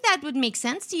 I think that would make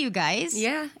sense to you guys.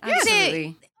 Yeah,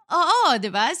 absolutely.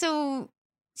 Diba? So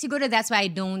siguro that's why I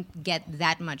don't get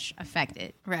that much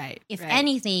affected. Right. If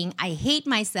anything, I hate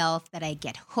myself that I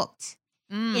get hooked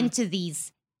into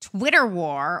these Twitter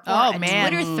war or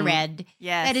Twitter thread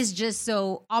that is just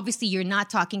so obviously you're not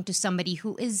talking to somebody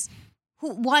who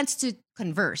who wants to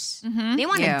converse. Mm-hmm. They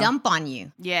want to dump on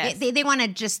you. Yes. They want to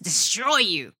just destroy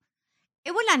you.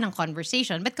 Wala nang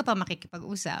conversation. Ba't ka pa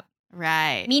makikipag-usap?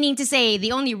 Right. Meaning to say,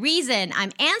 the only reason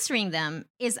I'm answering them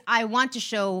is I want to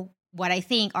show what I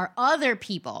think are other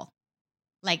people.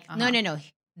 Like, no,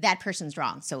 that person's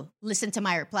wrong. So listen to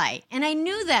my reply. And I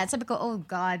knew that. So I go, oh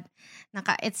God,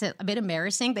 it's a bit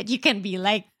embarrassing that you can be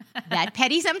like that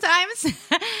petty sometimes.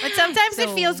 But sometimes it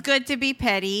feels good to be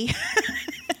petty.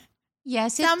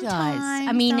 Yes, it does.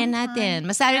 Aminin natin.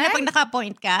 Masaya na pag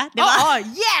naka-point ka. Diba?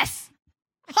 Oh, yes!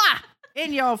 Ha!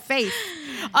 In your face.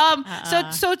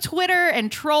 So Twitter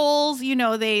and trolls,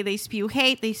 they spew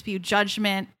hate, they spew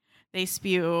judgment, they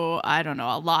spew, I don't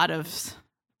know, a lot of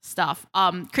stuff.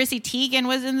 Chrissy Teigen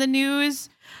was in the news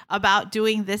about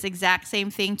doing this exact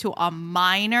same thing to a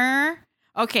minor.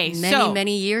 Okay,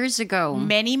 many years ago.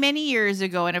 Many years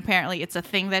ago, and apparently it's a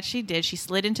thing that she did. She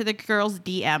slid into the girl's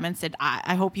DM and said,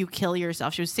 I hope you kill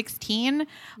yourself. She was 16.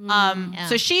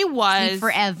 So she was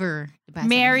forever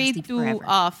married to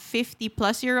a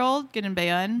 50-plus-year-old. Ganun ba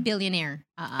yun? Billionaire.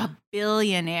 A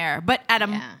billionaire. But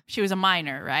she was a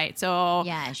minor, right? So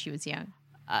yeah, she was young.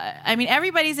 I mean,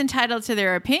 everybody's entitled to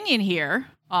their opinion here,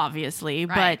 obviously.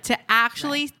 Right. But to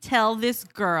actually tell this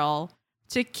girl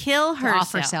to kill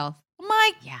herself.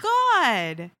 My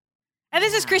God. And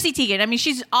this is Chrissy Teigen. I mean,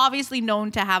 she's obviously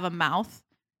known to have a mouth.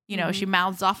 She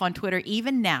mouths off on Twitter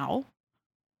even now.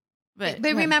 But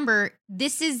remember,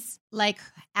 this is like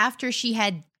after she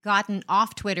had gotten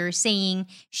off Twitter saying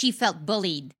she felt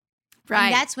bullied. Right.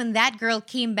 And that's when that girl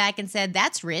came back and said,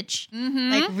 that's rich.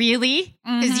 Mm-hmm. Like, really?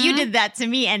 Because you did that to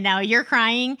me and now you're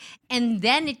crying. And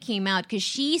then it came out because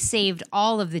she saved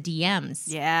all of the DMs.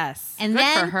 Yes. And Good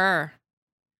then, for her.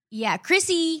 Yeah,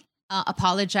 Chrissy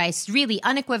apologized, really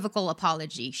unequivocal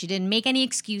apology. She didn't make any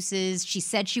excuses. She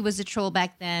said she was a troll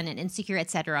back then and insecure,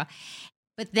 etc.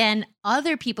 But then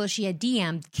other people she had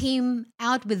DM'd came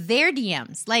out with their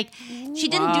DMs. Like, she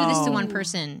didn't do this to one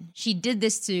person. She did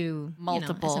this to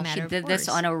multiple. As a matter she did of this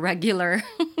course. on a regular.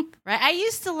 Right. I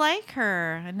used to like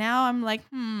her. And now I'm like,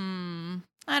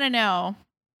 I don't know.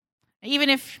 Even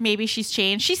if maybe she's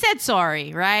changed. She said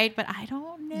sorry, right? But I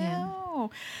don't know. Yeah.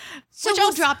 So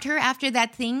who dropped her after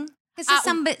that thing? Because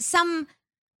some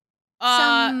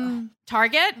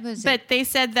Target, but they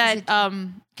said that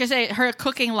because her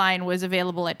cooking line was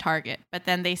available at Target, but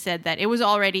then they said that it was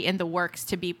already in the works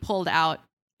to be pulled out.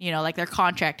 Like their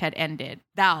contract had ended.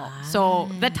 So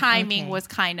the timing was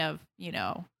kind of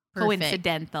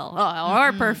coincidental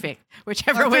or perfect,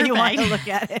 whichever way you want to look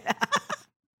at it.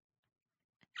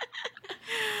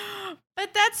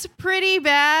 But that's pretty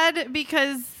bad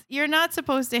because you're not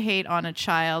supposed to hate on a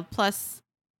child, plus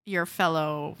your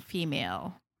fellow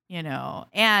female,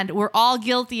 and we're all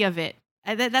guilty of it.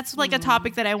 That's like a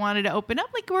topic that I wanted to open up.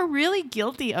 Like, we're really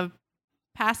guilty of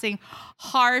passing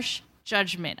harsh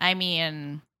judgment. I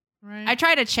mean, I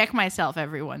try to check myself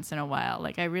every once in a while.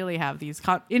 Like, I really have these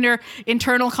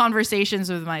internal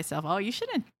conversations with myself. Oh, you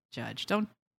shouldn't judge. Don't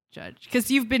judge. Because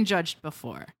you've been judged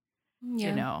before.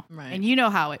 Right. And you know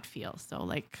how it feels. So,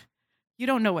 like, you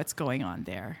don't know what's going on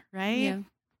there, right? Yeah.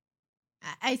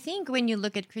 I think when you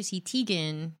look at Chrissy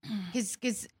Teigen,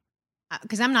 because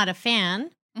I'm not a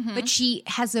fan, but she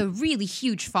has a really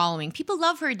huge following. People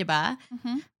love her, diba?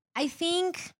 I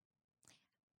think,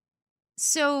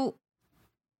 so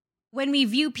when we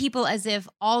view people as if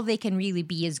all they can really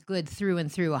be is good through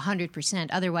and through, 100%,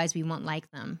 otherwise we won't like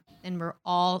them, then we're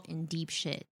all in deep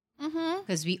shit.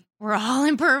 Because we're all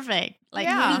imperfect. Like,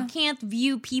 we can't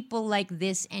view people like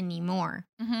this anymore.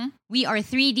 We are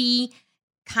 3D,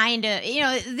 kind of,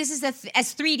 this is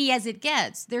as 3D as it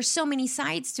gets. There's so many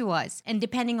sides to us. And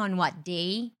depending on what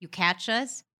day you catch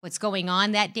us, what's going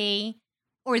on that day,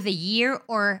 or the year,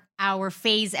 or our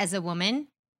phase as a woman.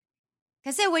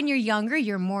 Because when you're younger,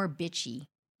 you're more bitchy.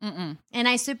 And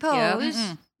I suppose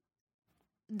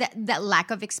that lack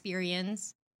of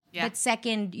experience. Yeah. But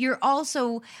second, you're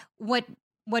also what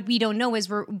we don't know is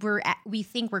we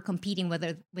think we're competing with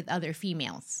other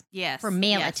females. Yes. For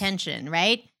male attention,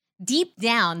 right? Deep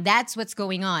down, that's what's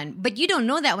going on. But you don't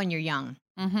know that when you're young.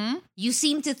 You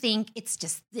seem to think it's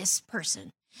just this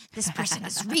person. This person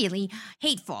is really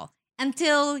hateful.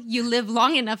 Until you live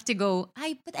long enough to go,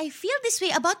 but I feel this way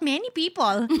about many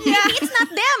people. Maybe it's not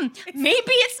them.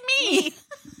 Maybe it's me.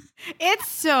 It's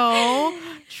so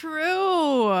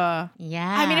true.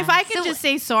 Yeah. I mean, if I could just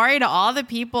say sorry to all the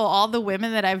people, all the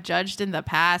women that I've judged in the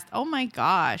past, oh my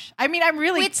gosh. I mean, I'm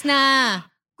really... Quits na,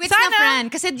 Fran.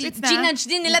 Kasi ginudge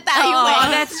din nila tayo.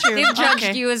 Oh, that's true. They've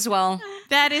judged you as well.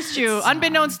 That is true.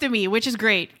 Unbeknownst to me, which is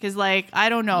great because, like, I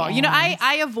don't know. Yes. You know,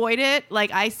 I avoid it.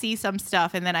 Like, I see some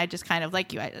stuff and then I just kind of,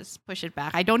 like you, I just push it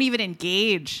back. I don't even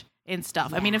engage in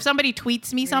stuff. Yeah. I mean, if somebody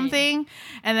tweets me something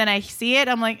and then I see it,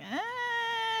 I'm like,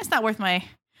 it's not worth I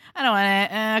don't want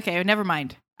it. Okay, never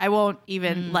mind. I won't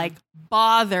even, like,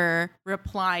 bother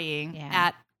replying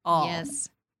at all. Yes.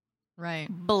 Right.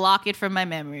 Block it from my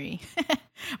memory.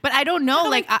 But I don't know,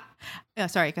 like,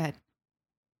 sorry, go ahead.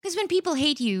 Because when people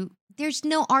hate you, there's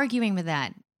no arguing with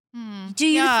that. Do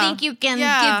you think you can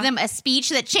give them a speech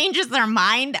that changes their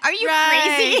mind? Are you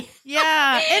crazy?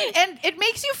 Yeah. and it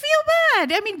makes you feel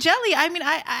bad. I mean, Jelly, I mean,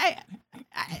 I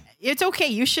it's okay.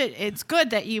 It's good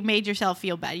that you made yourself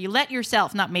feel bad. You let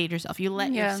yourself, not made yourself, you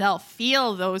let yourself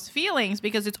feel those feelings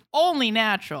because it's only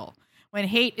natural when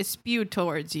hate is spewed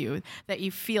towards you that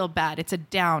you feel bad. It's a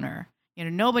downer. You know,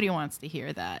 nobody wants to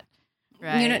hear that.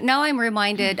 Right. You know, now I'm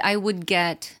reminded I would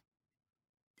get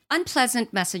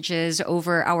unpleasant messages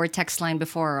over our text line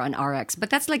before on RX, but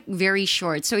that's like very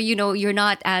short. So, you know, you're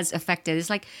not as affected. It's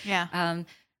like, I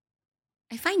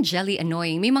find Jelly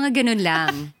annoying. May mga ganun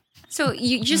lang. So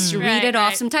you just read it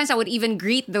off. Sometimes I would even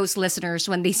greet those listeners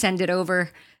when they send it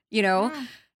over, you know.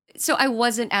 So I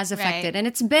wasn't as affected. And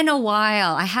it's been a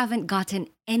while. I haven't gotten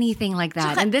anything like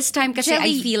that. And this time, kasi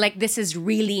I feel like this is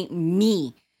really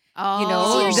me. Oh, you know,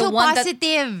 so you're the so one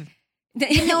positive.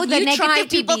 You know, the negative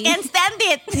people can't stand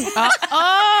it.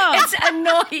 It's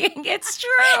annoying. It's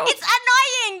true. It's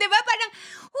annoying. Diba? Parang,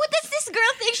 who does this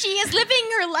girl think she is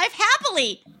living her life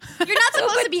happily? You're not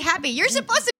supposed to be happy. You're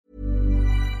supposed to.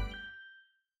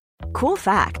 Cool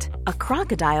fact, a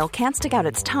crocodile can't stick out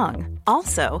its tongue.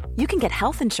 Also, you can get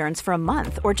health insurance for a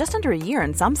month or just under a year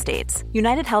in some states.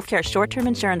 United Healthcare short-term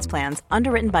insurance plans,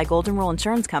 underwritten by Golden Rule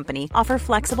Insurance Company, offer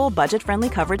flexible, budget-friendly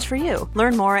coverage for you.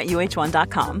 Learn more at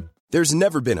uh1.com. There's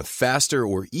never been a faster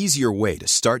or easier way to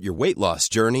start your weight loss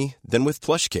journey than with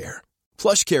PlushCare.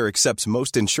 PlushCare accepts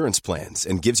most insurance plans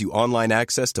and gives you online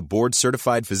access to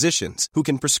board-certified physicians who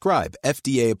can prescribe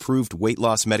FDA-approved weight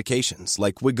loss medications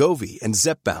like Wegovy and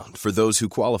Zepbound for those who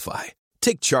qualify.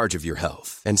 Take charge of your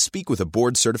health and speak with a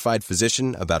board-certified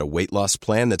physician about a weight loss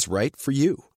plan that's right for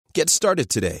you. Get started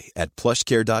today at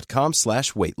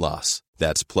plushcare.com/weightloss.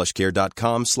 That's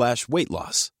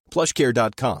plushcare.com/weightloss.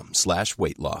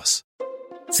 plushcare.com/weightloss.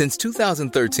 Since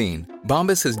 2013,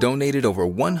 Bombas has donated over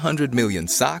 100 million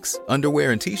socks,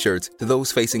 underwear, and T-shirts to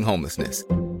those facing homelessness.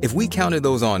 If we counted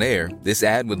those on air, this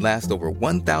ad would last over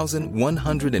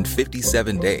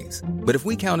 1,157 days. But if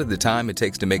we counted the time it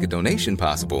takes to make a donation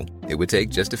possible, it would take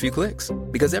just a few clicks.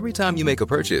 Because every time you make a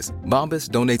purchase, Bombas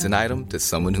donates an item to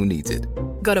someone who needs it.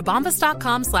 Go to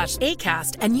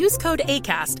bombas.com/ACAST and use code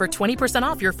ACAST for 20%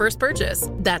 off your first purchase.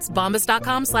 That's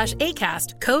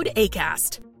bombas.com/ACAST, code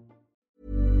ACAST.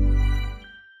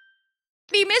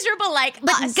 Be miserable like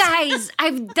but us. Guys,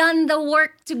 I've done the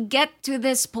work to get to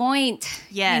this point.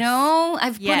 Yes. You know,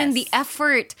 I've put in the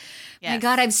effort. Yes. My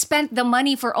God, I've spent the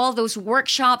money for all those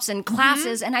workshops and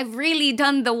classes, and I've really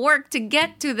done the work to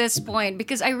get to this point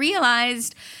because I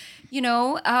realized, you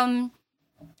know,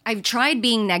 I've tried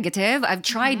being negative. I've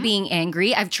tried being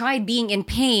angry. I've tried being in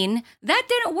pain. That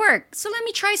didn't work. So let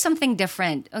me try something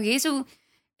different. Okay, so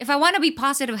if I want to be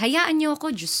positive, hayaan niyo ako,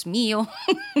 Diyos mío.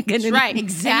 That's right.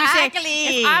 Exactly.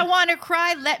 Say, if I want to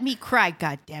cry, let me cry.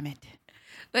 God damn it.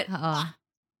 But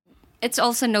it's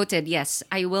also noted, yes,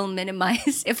 I will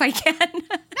minimize if I can.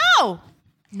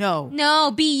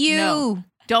 No, be you. No.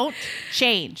 Don't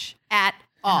change at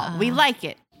all. We like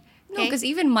it. Okay? No, because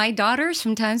even my daughter,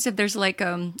 sometimes if there's like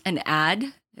an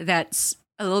ad that's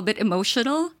a little bit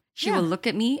emotional, she will look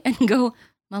at me and go,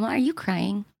 Mama, are you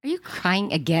crying? Are you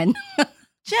crying again?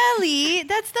 Jelly,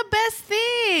 that's the best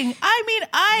thing. I mean,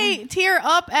 I tear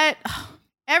up at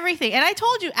everything. And I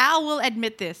told you, Al will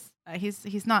admit this.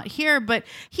 He's not here, but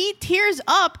he tears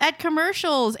up at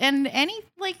commercials and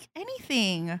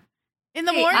anything in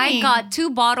the morning. I got 2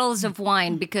 bottles of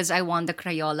wine because I won the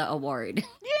Crayola Award.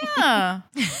 Yeah.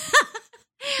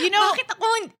 You know,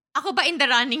 bakit ako ba in the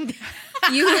running?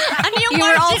 You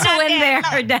were also in there,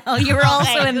 Ardell. You were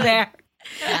also in there.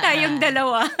 Tayong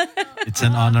dalawa. It's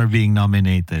an honor being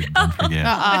nominated. Don't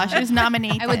forget. She was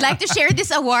nominated. I would like to share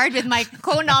this award with my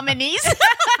co-nominees.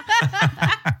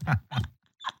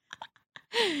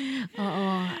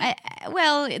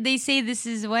 Well, they say this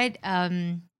is what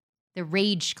the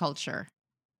rage culture.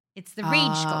 It's the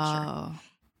rage culture,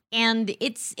 and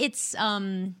it's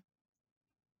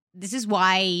this is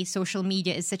why social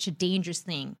media is such a dangerous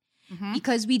thing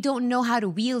because we don't know how to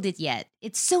wield it yet.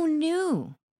 It's so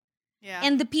new. Yeah.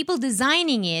 And the people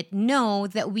designing it know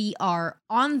that we are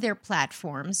on their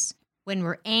platforms when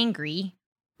we're angry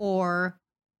or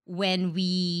when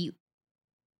we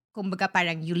kumbaga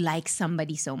parang you like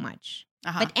somebody so much.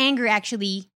 But anger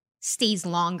actually stays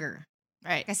longer.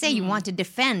 Right. Kasi you want to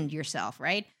defend yourself,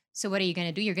 right? So what are you going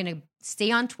to do? You're going to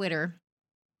stay on Twitter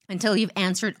until you've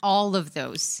answered all of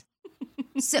those.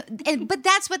 But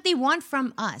that's what they want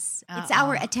from us. It's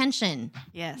our attention.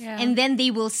 Yes. Yeah. And then they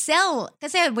will sell.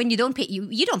 Kasi when you don't pay,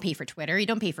 you don't pay for Twitter. You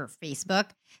don't pay for Facebook.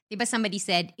 Diba somebody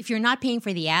said, if you're not paying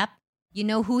for the app, you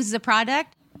know who's the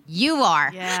product? You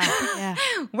are. Yeah.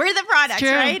 We're the products,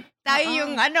 right?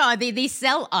 Tayo yung they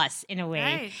sell us in a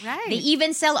way. Right. They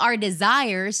even sell our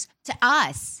desires to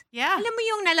us. Yeah. Alam mo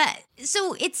yung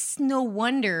so it's no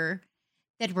wonder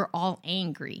that we're all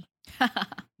angry.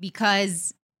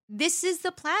 Because this is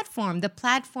the platform. The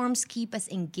platforms keep us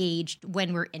engaged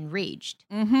when we're enraged.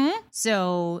 Mm-hmm.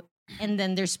 So, and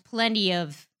then there's plenty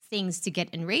of things to get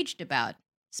enraged about,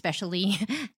 especially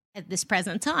at this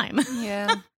present time.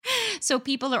 Yeah. So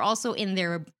people are also in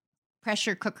their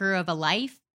pressure cooker of a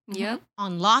life. Yep.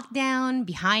 On lockdown,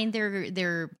 behind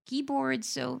their keyboards.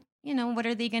 So, what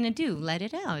are they going to do? Let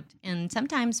it out. And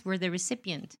sometimes we're the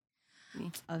recipient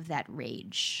of that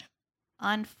rage.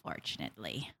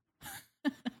 Unfortunately.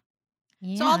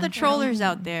 Yeah, so all the trollers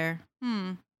out there,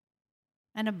 ano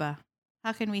ba?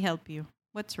 How can we help you?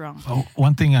 What's wrong? Oh,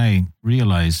 one thing I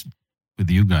realized with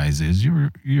you guys is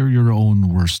you're your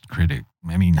own worst critic.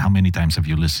 I mean, how many times have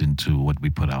you listened to what we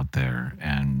put out there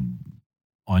and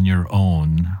on your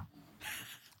own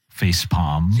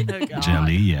facepalm,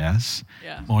 Jelly, yes.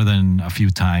 Yeah. More than a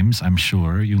few times, I'm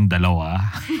sure. Yung dalawa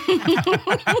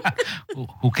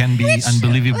who can be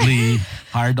unbelievably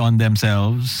hard on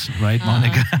themselves, right,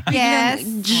 Monica? Yes.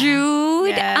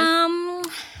 Jude, Yes.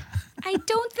 I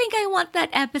don't think I want that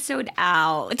episode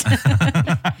out.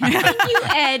 Can you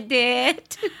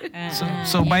edit?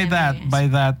 So by that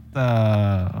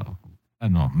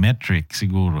metric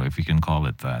siguro, if you can call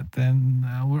it that, then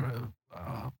we're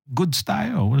goods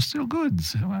tayo. We're still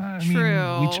goods.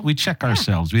 True. We check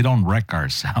ourselves. We don't wreck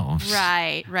ourselves.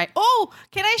 Right. Oh,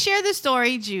 can I share the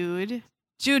story, Jude?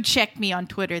 Jude checked me on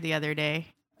Twitter the other day.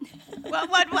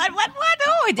 What?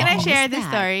 Oh, Did I share this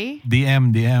story?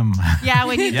 DM. Yeah,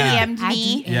 when you Yeah. DM'd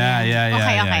me.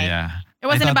 Yeah. Okay. It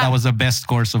wasn't I thought about... that was the best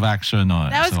course of action.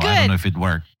 That was so good. I don't know if it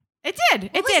worked. It did.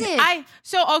 What was it?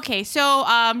 So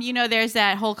there's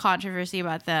that whole controversy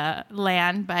about the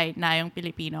land by Nayong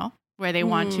Pilipino, where they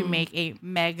want to make a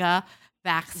mega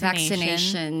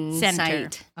vaccination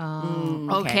center. site.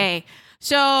 Okay.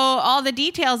 So all the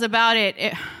details about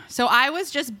it. So I was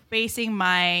just basing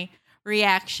my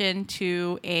reaction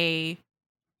to it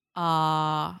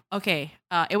was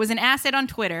an asset on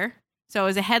Twitter. So it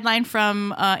was a headline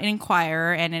from an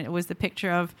Inquirer, and it was the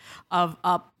picture of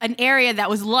an area that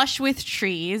was lush with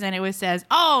trees, and it says,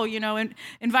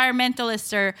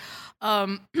 environmentalists are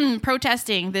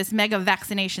protesting this mega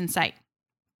vaccination site.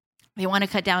 They want to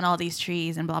cut down all these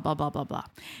trees and blah, blah, blah, blah, blah.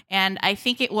 And I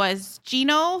think it was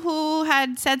Gino who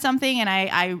had said something, and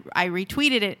I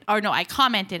retweeted it. Or no, I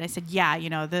commented. I said,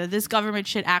 this government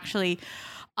should actually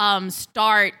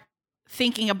start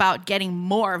thinking about getting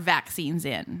more vaccines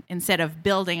in instead of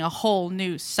building a whole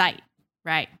new site.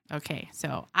 Right. Okay.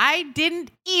 So I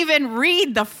didn't even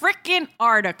read the freaking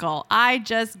article. I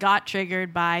just got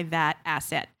triggered by that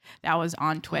asset that was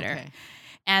on Twitter. Okay.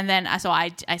 And then, so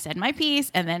I said my piece,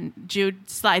 and then Jude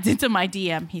slides into my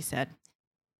DM.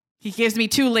 He gives me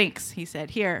 2 links. He said,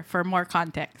 here, for more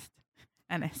context.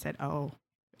 And I said, oh,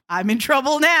 I'm in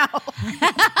trouble now.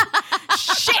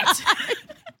 Shit.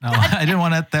 No, I didn't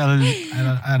want to tell.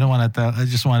 I don't want to tell. I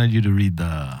just wanted you to read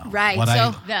the What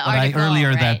I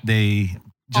earlier that day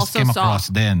just Also came saw. across.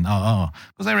 Then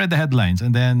because I read the headlines,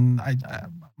 and then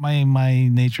my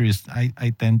nature is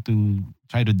I tend to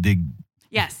try to dig.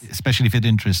 Yes. Especially if it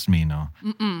interests me, no.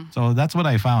 So that's what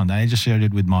I found. I just shared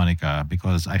it with Monica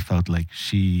because I felt like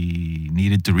she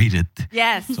needed to read it.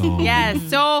 Yes. So Yes.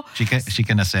 So she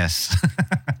can assess.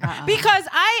 because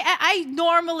I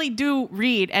normally do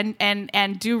read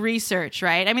and do research,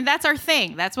 right? I mean, that's our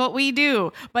thing. That's what we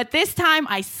do. But this time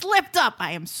I slipped up.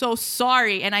 I am so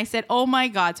sorry. And I said, oh my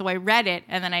God. So I read it,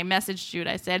 and then I messaged Jude.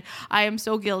 I said, I am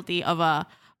so guilty of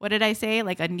what did I say?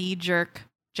 Like a knee-jerk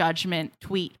judgment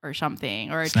tweet or something,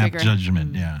 or a Snap trigger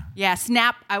judgment, yeah. Yeah,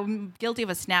 I'm guilty of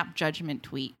a snap judgment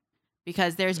tweet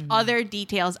because there's other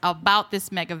details about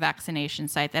this mega vaccination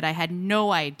site that I had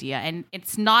no idea, and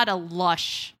it's not a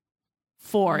lush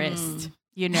forest.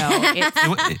 It's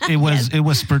It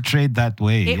was portrayed that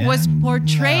way. it was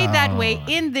portrayed that way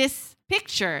in this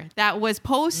picture that was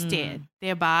posted,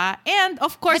 diba? And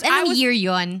of course, but I was year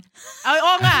yon.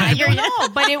 Oh, nga, I don't know,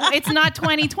 but it's not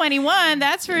 2021,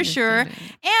 that's for sure.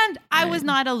 And I was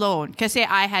not alone because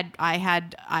I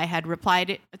had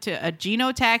replied to a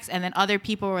Gino text, and then other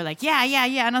people were like, yeah,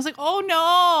 and I was like, oh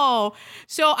no.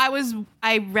 So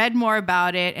I read more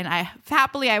about it, and I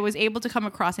was able to come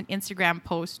across an Instagram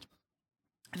post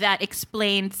that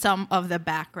explained some of the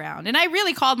background, and I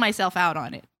really called myself out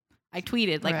on it. I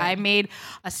tweeted, I made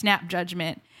a snap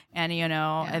judgment, and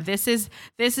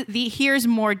here's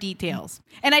more details.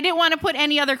 And I didn't want to put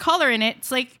any other color in it.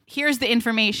 It's like, here's the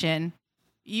information.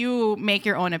 You make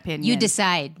your own opinion. You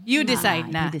decide. You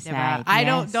decide. Yes. I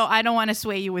don't want to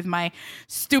sway you with my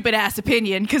stupid ass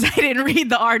opinion because I didn't read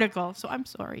the article. So I'm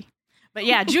sorry. But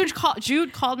yeah, Jude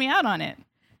called me out on it,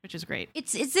 which is great.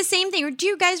 It's the same thing. Do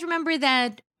you guys remember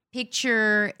that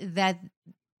picture that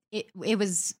it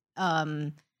was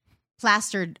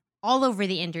plastered all over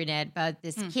the internet about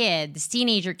this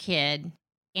teenager kid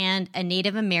and a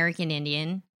Native American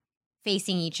Indian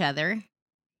facing each other.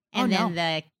 And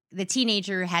then the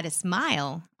teenager had a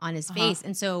smile on his face.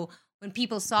 And so when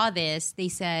people saw this, they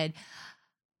said,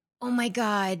 oh my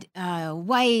God,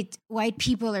 white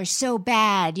people are so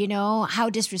bad,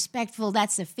 how disrespectful.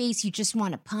 That's the face you just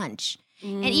want to punch.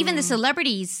 And even the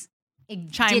celebrities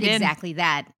did exactly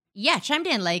that. Yeah, chimed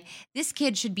in like this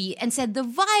kid should be, and said the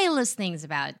vilest things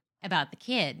about the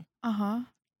kid.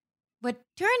 But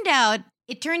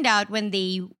it turned out when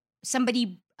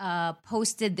somebody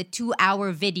posted the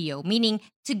 2-hour video, meaning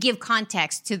to give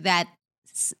context to that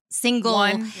single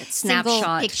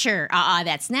picture,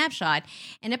 that snapshot,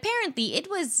 and apparently it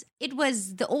was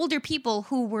the older people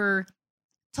who were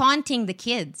taunting the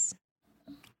kids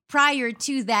prior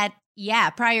to that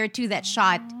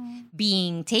shot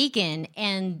being taken,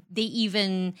 and they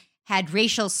even had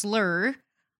racial slur.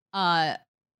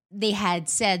 They had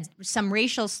said some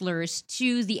racial slurs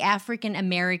to the African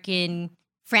American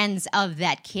friends of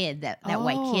that kid, that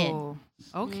white kid.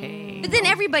 Okay. But then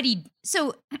everybody,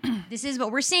 so this is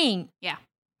what we're saying. Yeah.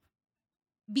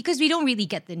 Because we don't really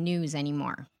get the news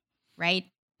anymore, right?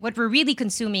 What we're really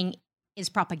consuming is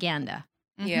propaganda.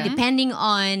 Yeah. Depending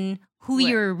on who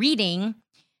you're reading,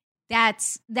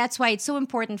 that's why it's so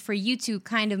important for you to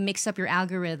kind of mix up your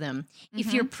algorithm.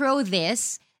 If you're pro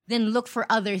this, then look for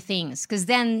other things, because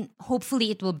then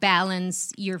hopefully it will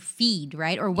balance your feed,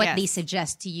 right? Or what they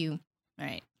suggest to you.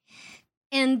 Right.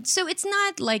 And so it's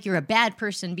not like you're a bad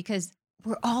person because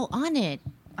we're all on it.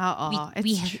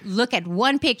 We look at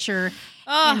one picture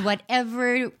and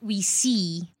whatever we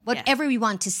see, whatever we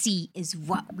want to see is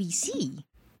what we see.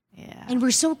 Yeah. And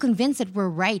we're so convinced that we're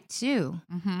right too.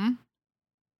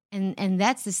 And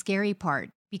that's the scary part,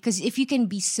 because if you can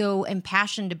be so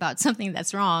impassioned about something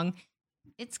that's wrong,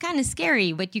 it's kind of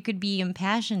scary what you could be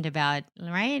impassioned about,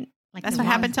 right? Like that's what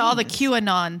happened to all the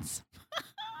QAnons.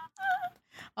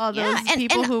 All those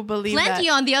people who believe plenty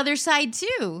that. on the other side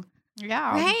too.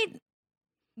 Yeah. Right?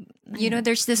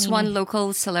 There's this one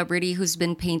local celebrity who's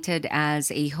been painted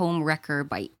as a home wrecker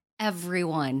by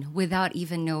everyone without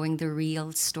even knowing the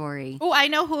real story. Oh, I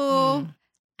know who.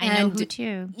 I know who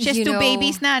too. Just two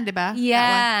babies na, diba?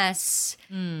 Yes.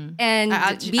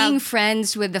 And being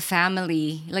friends with the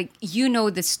family, like,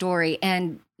 the story.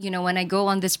 And, when I go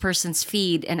on this person's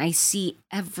feed and I see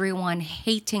everyone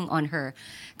hating on her,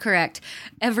 correct?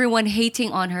 Everyone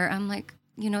hating on her. I'm like,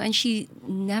 and she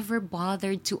never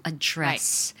bothered to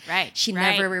address. Right. She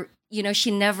never,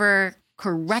 she never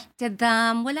corrected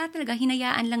them. Wala talaga,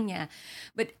 hinayaan lang niya.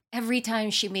 But every time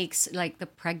she makes like the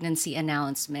pregnancy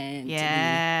announcement.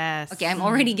 Yes. Okay, I'm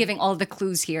already giving all the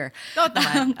clues here. Don't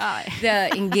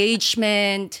the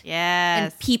engagement.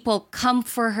 Yes. And people come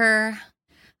for her.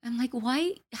 I'm like,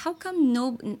 why? How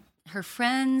come her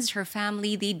friends, her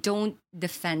family, they don't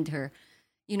defend her?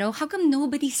 How come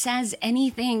nobody says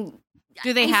anything?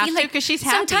 Do they have to? Because she's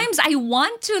happy. Sometimes I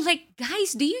want to,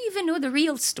 guys, do you even know the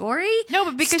real story? No,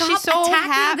 but because Stop she's so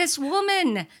attacking this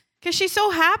woman. Because she's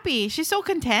so happy. She's so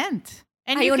content.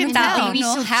 And you can tell.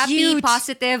 So happy, cute.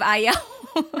 Positive, ayaw.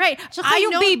 Right. Saka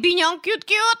yung baby niyang cute.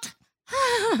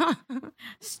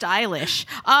 Stylish.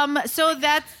 So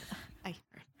that's...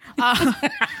 We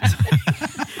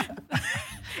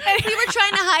were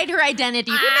trying to hide her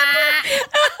identity.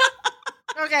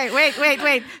 Okay,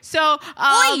 wait. So,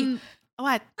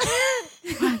 what?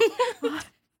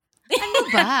 Ano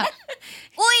ba?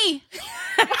 Uy!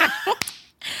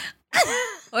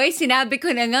 Oy, sinabi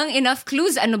ko na ngang enough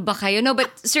clues. Ano ba kayo? No,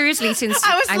 but seriously, since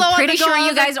I'm slow pretty on the sure go,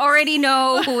 you guys already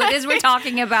know who it is we're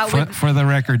talking about. For the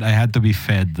record, I had to be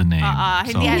fed the name.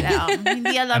 Hindi alam.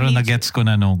 Hindi alam. Pero nagets ko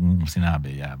na nung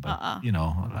sinabi. Yeah, but you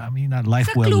know, I mean, a life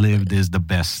well lived is the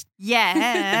best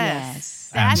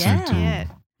yes. answer That's to. it.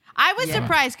 I was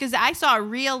surprised because I saw a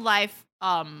real life,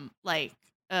 what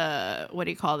do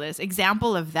you call this?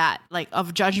 Example of that, like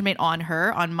of judgment on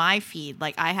her on my feed.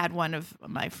 Like I had one of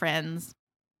my friends.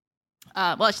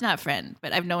 Well, she's not a friend,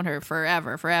 but I've known her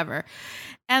forever.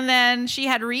 And then she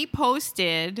had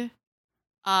reposted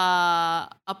a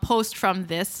post from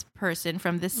this person,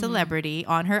 from this celebrity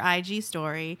on her IG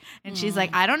story. And she's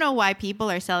like, I don't know why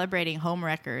people are celebrating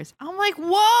homewreckers. I'm like,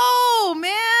 whoa,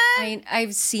 man.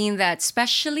 I've seen that,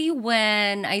 especially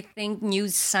when I think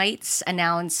news sites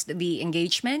announced the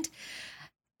engagement.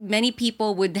 Many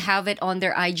people would have it on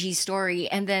their IG story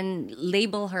and then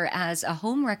label her as a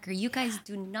homewrecker. You guys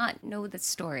do not know the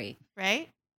story. Right?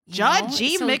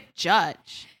 Judgy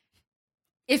McJudge.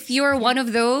 If you're one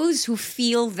of those who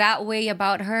feel that way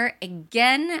about her,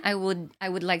 again, I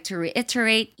would like to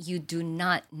reiterate, you do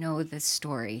not know the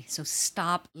story. So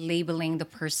stop labeling the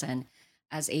person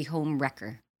as a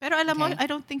homewrecker. Pero alam mo, I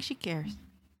don't think she cares.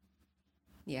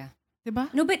 Yeah.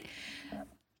 Diba? No, but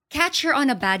catch her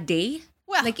on a bad day.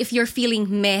 Well, like if you're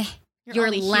feeling meh,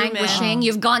 you're languishing, human.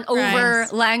 you've gone over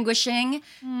languishing.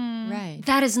 Right.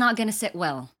 That is not going to sit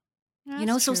well.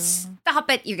 That's so true. stop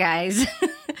it, you guys.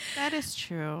 That is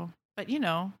true. But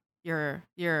you're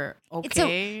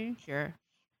okay.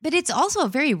 But it's also a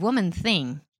very woman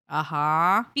thing.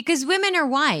 Because women are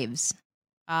wives.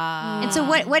 And so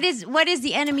what is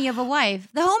the enemy of a wife?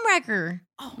 The homewrecker.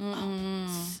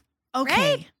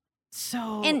 Okay. Right?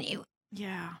 So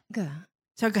Go.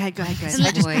 So go ahead.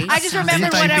 I just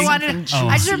remembered what I wanted.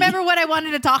 I just remember what I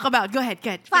wanted to talk about. Go ahead.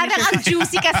 Parang ang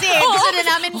juicy kasi. Gusto na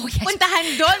namin puntahan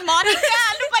doon. Monica,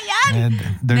 ano ba yan? And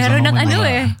there's Meron a ng moment ano na-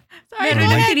 eh. Sorry, Meron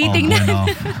ng tinitingnan.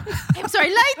 I'm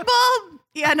sorry. Light bulb.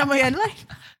 Ano mo yan?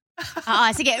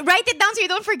 Sige, write it down so you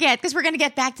don't forget because we're gonna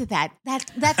get back to that.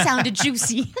 That sounded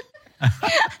juicy.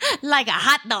 Like a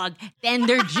hot dog,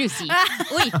 tender, juicy.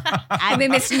 Uy, I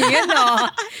miss nyo yun, no?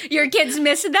 Your kids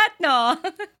miss that, no?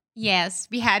 Yes,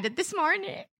 we had it this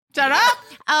morning. Shut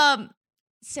up.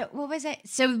 So what was it?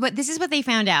 So this is what they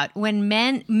found out. When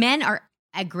men are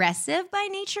aggressive by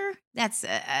nature, that's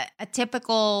a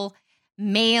typical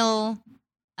male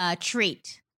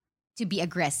trait to be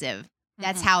aggressive.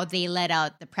 That's how they let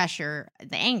out the pressure,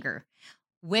 the anger.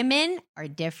 Women are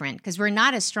different because we're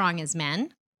not as strong as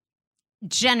men.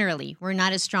 Generally, we're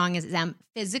not as strong as them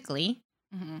physically.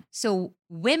 So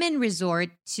women resort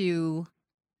to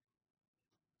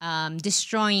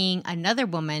destroying another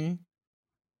woman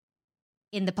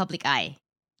in the public eye.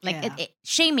 Like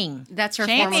shaming. That's her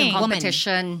form of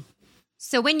competition.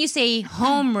 So when you say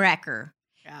home wrecker,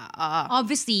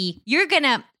 obviously, you're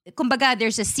gonna, kumbaga,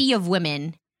 there's a sea of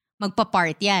women,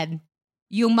 magpa-part yan.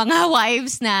 Yung mga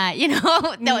wives na,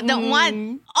 don't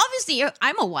want, obviously,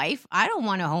 I'm a wife. I don't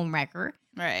want a home wrecker.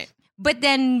 Right. But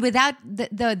then without,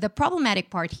 the problematic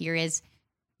part here is,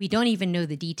 we don't even know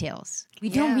the details. We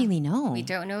don't really know. We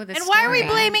don't know the And story. why are we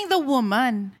blaming the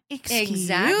woman? Exactly.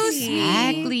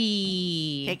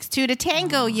 Takes two to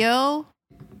tango, yo.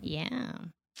 Yeah.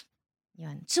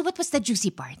 Yun. So what was the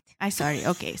juicy part? Sorry.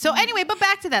 Okay. So anyway, but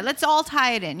back to that. Let's all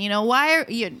tie it in. Why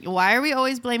are we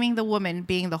always blaming the woman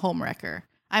being the homewrecker?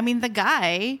 I mean, the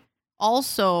guy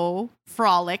also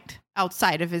frolicked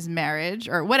outside of his marriage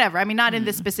or whatever. I mean, not in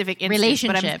this specific instance,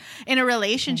 relationship. But in a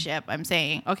relationship, I'm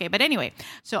saying. Okay, but anyway.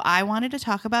 So I wanted to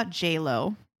talk about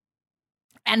J-Lo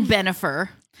and Bennifer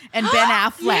and Ben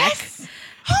Affleck. Yes.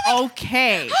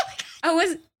 Okay.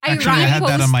 Actually, I had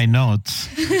that on my notes,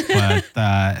 but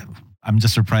I'm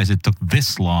just surprised it took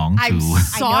this long to. I'm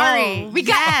sorry. We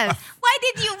got. Why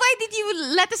did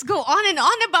you let us go on and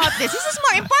on about this? This is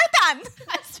more important.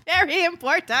 That's very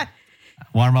important.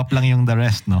 Warm up lang yung the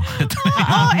rest, no? Ito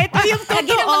yung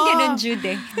Lagi naman totoo. ganun,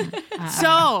 Jude.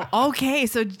 So, okay.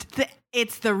 So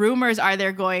it's the rumors are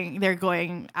they're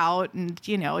going out and,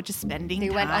 just spending They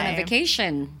time. went on a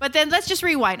vacation. But then let's just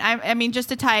rewind. I mean, just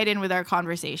to tie it in with our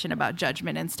conversation about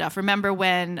judgment and stuff. Remember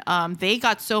when they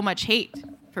got so much hate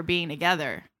for being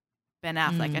together, Ben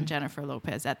Affleck and Jennifer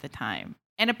Lopez at the time.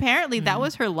 And apparently that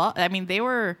was her love. I mean, they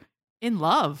were in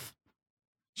love.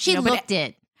 She looked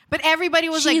it. But everybody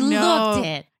was She like, no. looked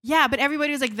it. Yeah, but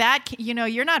everybody was like, that,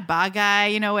 you're not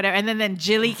bagay, whatever. And then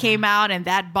Jilly came out and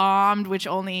that bombed, which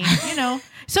only,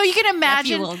 So you can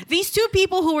imagine these two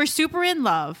people who were super in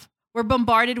love were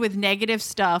bombarded with negative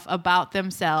stuff about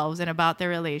themselves and about their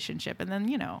relationship. And then,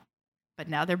 but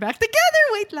now they're back together.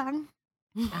 Wait lang.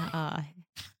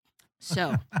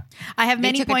 So, I have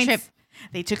many points.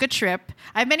 They took a trip.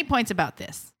 I have many points about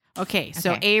this. Okay,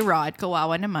 so A-Rod,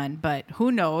 kawawa naman, but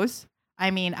who knows?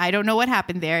 I mean, I don't know what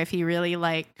happened there. If he really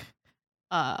messed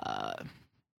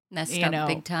up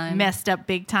big time. Messed up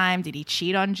big time. Did he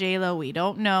cheat on J-Lo? We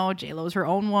don't know. J-Lo's her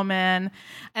own woman.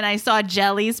 And I saw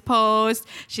Jelly's post.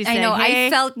 She said, I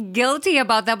felt guilty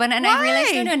about that, but I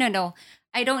realized, no.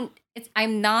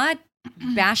 I'm not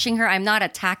bashing her. I'm not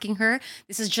attacking her.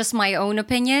 This is just my own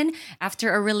opinion.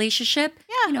 After a relationship,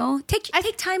 take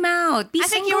time out. Be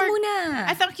single muna.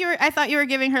 I thought you were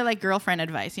giving her girlfriend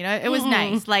advice. It was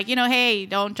nice. Hey,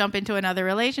 don't jump into another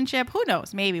relationship. Who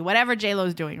knows? Maybe whatever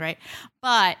J-Lo's doing, right?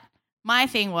 But my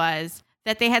thing was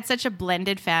that they had such a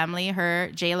blended family.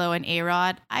 Her, J-Lo, and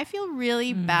A-Rod. I feel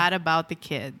really bad about the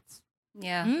kids.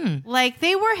 Yeah,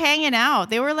 they were hanging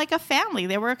out. They were like a family.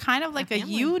 They were kind of like a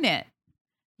unit.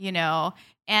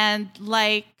 And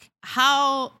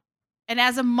and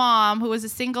as a mom who was a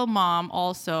single mom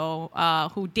also,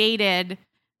 who dated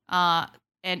and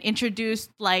introduced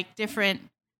different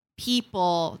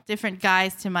people, different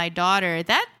guys to my daughter,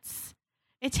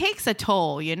 it takes a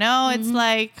toll, It's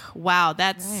wow,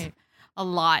 that's a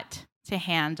lot to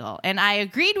handle. And I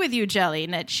agreed with you, Jelly,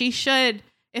 that she should,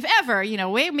 if ever,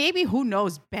 maybe, who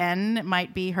knows, Ben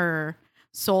might be her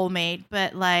soulmate,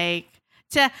 but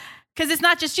because it's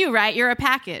not just you, right? You're a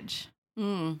package.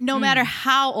 No matter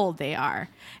how old they are.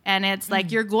 And it's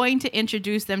you're going to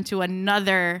introduce them to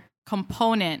another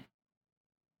component.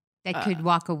 That could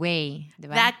walk away.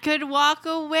 Diba? That could walk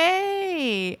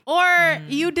away. Or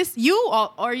you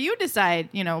decide,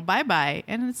 bye-bye.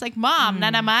 And it's Mom,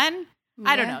 na naman.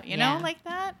 I don't know, like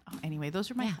that. Oh, anyway, those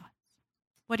are my thoughts.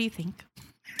 What do you think?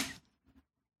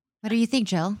 What do you think,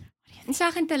 Jill? Sa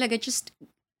akin talaga, just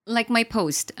like my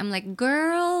post, I'm like,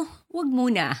 girl, wag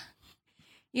muna.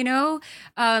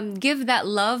 Give that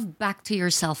love back to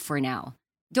yourself for now.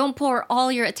 Don't pour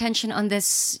all your attention on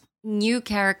this new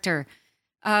character.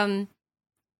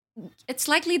 It's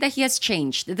likely that he has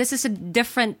changed. This is a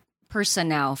different person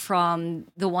now from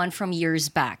the one from years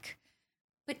back.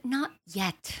 But not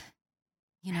yet.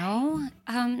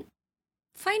 Find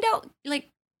out,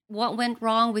 what went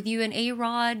wrong with you and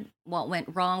A-Rod, what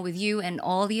went wrong with you and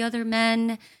all the other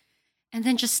men, and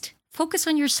then just focus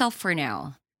on yourself for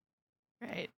now.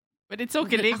 Right. But it's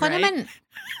okay, right? Naman,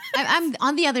 I'm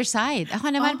on the other side. Ako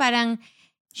naman parang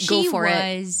go for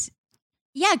it.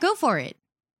 Yeah, go for it.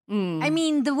 I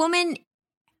mean, the woman,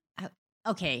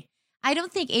 okay, I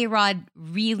don't think A-Rod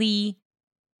really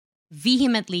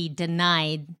vehemently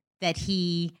denied that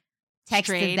he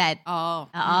texted that.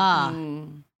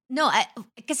 No, like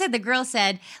I said, the girl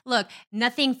said, look,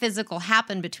 nothing physical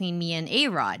happened between me and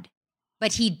A-Rod,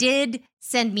 but he did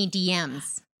send me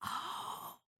DMs.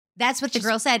 That's what the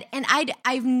girl said. And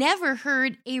I've never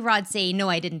heard A-Rod say, no,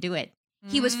 I didn't do it.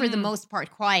 He was for the most part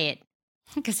quiet.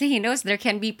 Because he knows there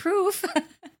can be proof.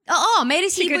 May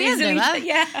resibo yan, diba?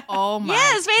 Yeah. Oh my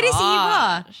Yes, may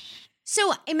resibo.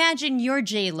 So imagine you're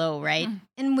J-Lo, right?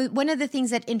 And one of the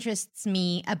things that interests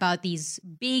me about these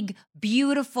big,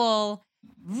 beautiful,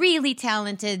 really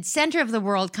talented, center of the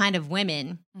world kind of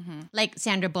women, like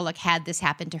Sandra Bullock had this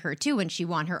happen to her too when she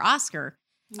won her Oscar.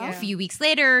 Yeah. A few weeks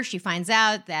later, she finds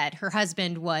out that her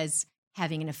husband was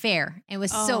having an affair. It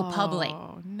was so public.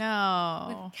 Oh,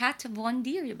 no. With Kat Von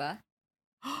D, diba?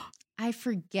 I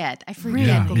forget.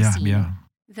 Yeah.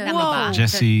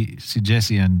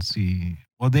 Jessie and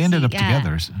they ended up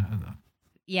together.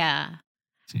 Yeah.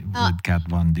 With Kat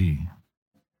Von D.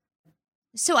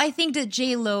 So I think that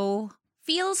J-Lo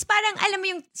feels parang, alam mo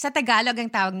yung sa Tagalog ang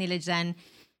tawag nila dyan,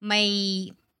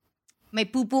 may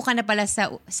pupu ka na pala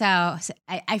sa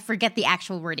I forget the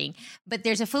actual wording, but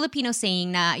there's a Filipino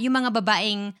saying na yung mga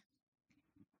babaeng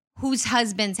whose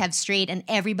husbands have strayed and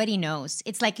everybody knows.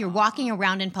 It's like you're walking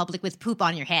around in public with poop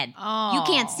on your head. You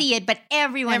can't see it, but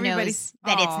everyone knows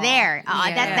that it's there.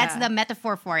 That's the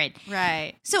metaphor for it.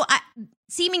 Right. So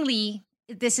seemingly,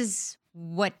 this is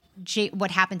what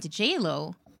happened to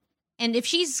J-Lo. And if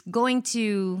she's going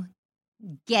to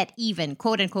get even,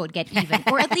 quote unquote, get even,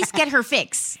 or at least get her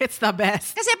fix. It's the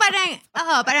best. Kasi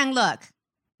parang look,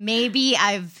 maybe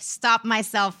I've stopped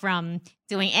myself from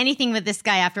doing anything with this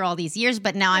guy after all these years,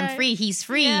 but now I'm free. He's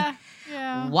free.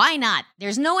 Yeah. Why not?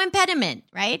 There's no impediment,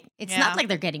 right? It's not like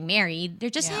they're getting married. They're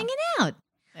just hanging out.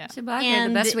 Yeah. Sabagay,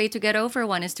 the best way to get over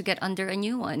one is to get under a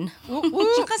new one.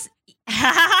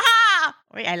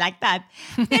 I like that.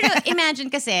 Pero imagine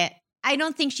kasi, I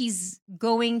don't think she's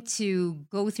going to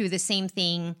go through the same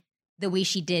thing the way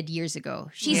she did years ago.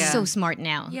 She's so smart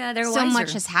now. Yeah, they're so wiser.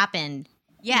 much has happened.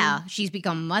 Yeah, she's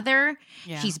become a mother.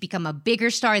 Yeah. She's become a bigger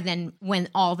star than when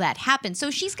all that happened.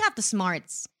 So she's got the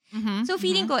smarts. So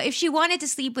feeling ko, if she wanted to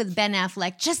sleep with Ben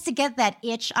Affleck just to get that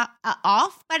itch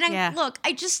off, parang, look,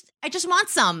 I just want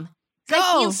some.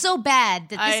 I feel so bad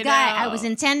that this guy I was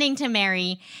intending to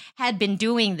marry had been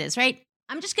doing this, right?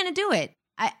 I'm just gonna do it.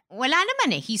 Wala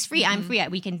naman eh. He's free. I'm free.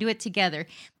 We can do it together.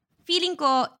 Feeling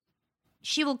ko,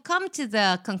 she will come to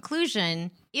the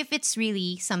conclusion if it's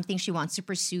really something she wants to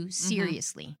pursue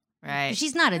seriously. Right.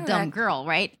 She's not a dumb girl,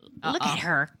 right? Look at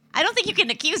her. I don't think you can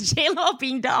accuse J-Lo of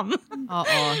being dumb.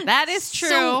 That is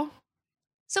true.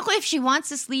 So if she wants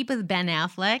to sleep with Ben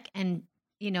Affleck and,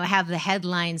 have the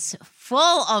headlines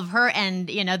full of her and,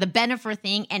 the Bennifer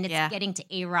thing and it's getting to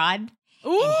A-Rod.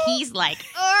 And he's like,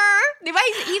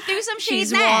 he threw some shade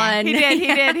there.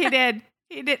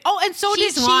 He did. Oh, and so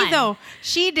did she, though.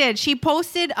 She did. She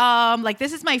posted,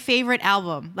 this is my favorite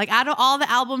album. Like, out of all the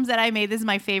albums that I made, this is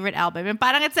my favorite album. And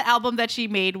parang it's the album that she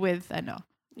made with,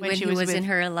 when she was in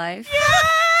her life.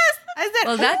 Yes! I said,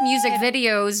 well, that music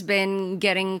video's been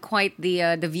getting quite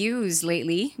the views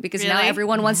lately because now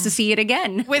everyone wants to see it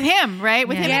again. With him, right?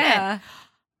 With him in it.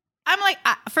 I'm like,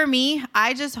 for me,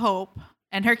 I just hope,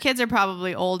 and her kids are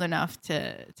probably old enough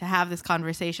to have this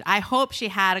conversation. I hope she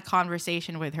had a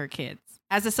conversation with her kids.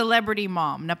 As a celebrity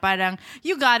mom, na parang,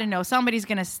 you got to know somebody's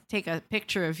going to take a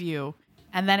picture of you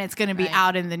and then it's going to be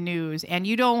out in the news. And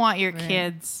you don't want your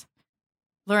kids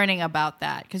learning about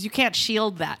that because you can't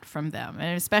shield that from them.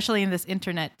 And especially in this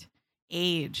internet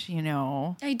age,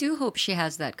 I do hope she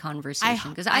has that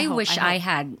conversation because I wish I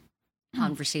had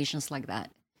conversations like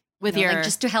that. With your... like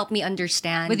just to help me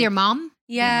understand. With your mom?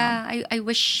 Yeah, I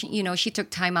wish, she took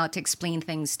time out to explain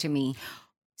things to me.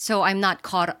 So I'm not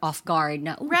caught off guard.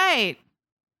 Now, right.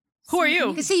 Who are you?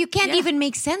 Because you can't even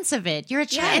make sense of it. You're a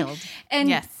child. And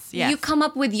you come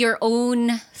up with your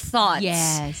own thoughts.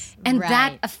 Yes. And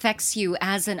that affects you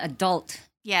as an adult.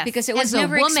 Yes. Because it was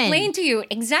never explained to you.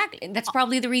 Exactly. That's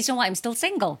probably the reason why I'm still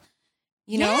single.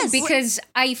 Because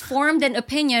I formed an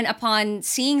opinion upon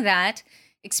seeing that,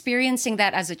 experiencing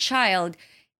that as a child.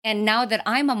 And now that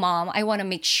I'm a mom, I want to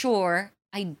make sure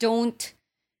I don't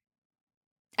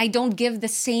give the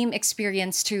same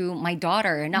experience to my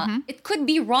daughter. Now, it could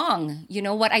be wrong.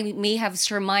 What I may have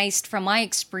surmised from my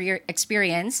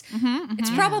experience, it's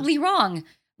probably wrong.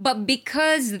 But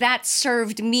because that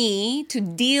served me to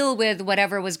deal with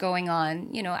whatever was going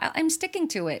on, I'm sticking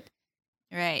to it.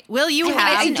 Right. Will you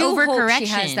have an overcorrection? She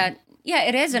has that. Yeah,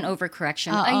 it is an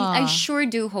overcorrection. I sure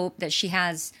do hope that she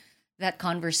has that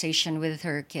conversation with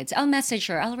her kids. I'll message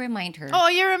her. I'll remind her. Oh,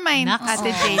 you remind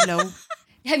Ate J-Lo.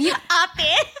 Have you...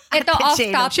 Ate? Ito off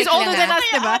topic. She's older than us,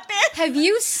 diba? Have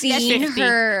you seen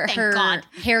her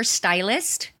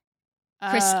hairstylist,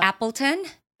 Chris Appleton?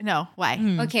 No, why?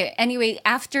 Okay, anyway,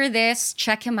 after this,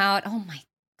 check him out. Oh my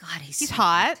God, he's so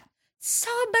hot.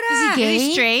 Sobra. Is he gay? Is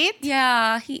he straight?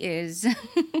 Yeah, he is.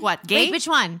 What, gay? Wait, which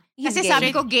one? He's Kasi gay.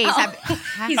 sabi ko gay.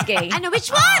 He's gay. Ano, which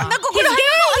one?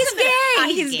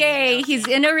 He's gay. He's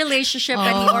in a relationship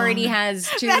and he already has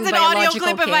two That's an biological audio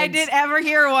clip kids. if I did ever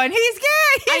hear one. He's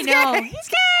gay. I know. He's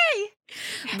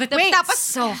gay. But that's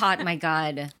so hot, my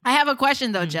God. I have a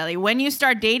question though, Jelly. When you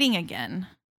start dating again,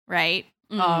 right?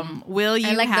 Will you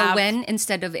I like have... the when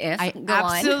instead of if. Go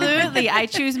absolutely. I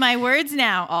choose my words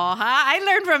now. I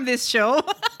learned from this show.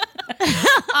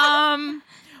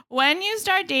 When you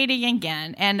start dating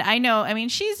again, and I know,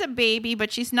 she's a baby,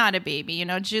 but she's not a baby.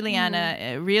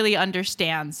 Juliana really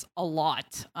understands a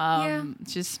lot.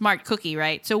 She's a smart cookie,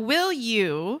 right? So will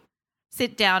you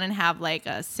sit down and have like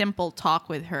a simple talk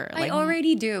with her? I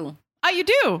already do. Oh, you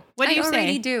do? What do you say? I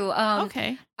already do.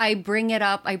 Okay. I bring it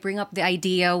up. I bring up the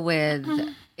idea with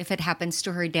if it happens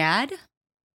to her dad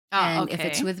and if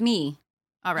it's with me.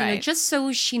 All right. Just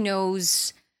so she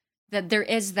knows that there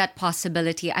is that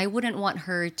possibility. I wouldn't want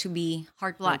her to be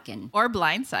heartbroken. Or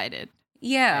blindsided.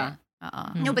 Yeah.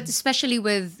 Right. No, but especially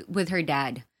with her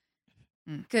dad.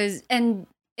 And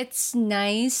it's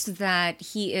nice that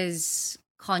he is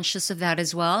conscious of that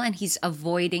as well. And he's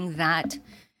avoiding that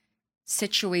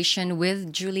situation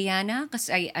with Juliana. Because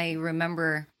I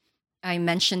remember I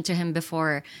mentioned to him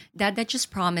before, Dad, that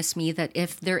just promised me that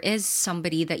if there is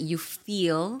somebody that you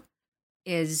feel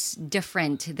is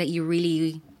different, that you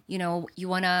really, you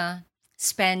want to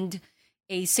spend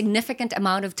a significant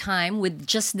amount of time with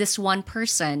just this one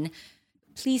person,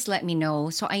 please let me know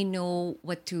so I know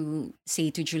what to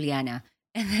say to Juliana.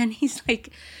 And then he's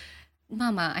like,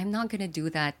 Mama, I'm not gonna do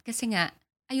that. Kasi nga,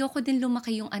 ayoko din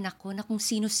lumaki yung anak ko na kung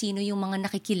sino-sino yung mga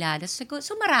nakikilala.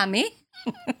 So marami.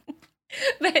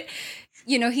 But,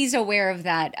 he's aware of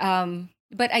that.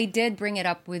 But I did bring it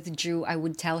up with Ju. I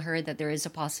would tell her that there is a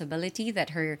possibility that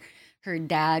her her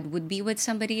dad would be with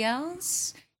somebody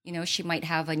else. She might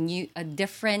have a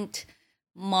different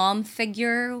mom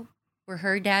figure where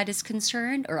her dad is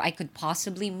concerned, or I could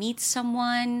possibly meet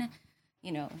someone,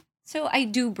 So I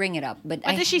do bring it up, but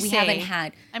what does she say? We haven't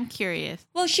had. I'm curious.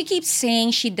 Well, she keeps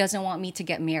saying she doesn't want me to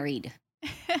get married.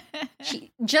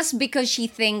 Just because she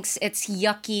thinks it's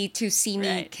yucky to see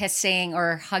me kissing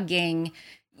or hugging,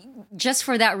 just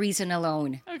for that reason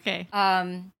alone. Okay.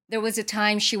 There was a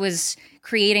time she was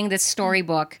creating this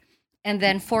storybook, and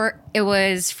then it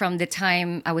was from the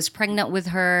time I was pregnant with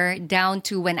her down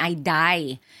to when I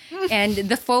die. And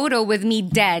the photo with me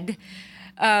dead,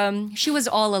 she was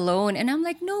all alone. And I'm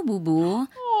like, no, boo-boo.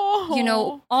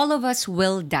 Oh. All of us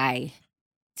will die.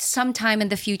 Sometime in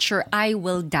the future, I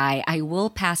will die. I will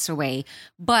pass away.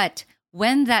 But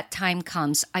when that time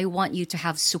comes, I want you to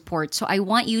have support. So I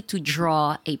want you to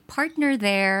draw a partner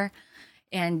there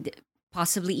and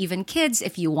possibly even kids.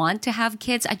 If you want to have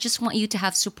kids, I just want you to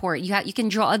have support. You can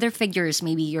draw other figures,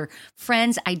 maybe your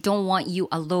friends. I don't want you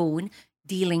alone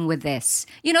dealing with this.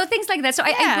 Things like that. So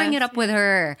I bring it up with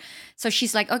her. So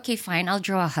she's like, okay, fine, I'll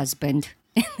draw a husband.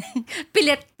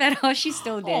 Pilit, pero she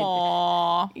still did.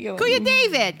 Aww.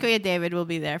 Kuya David will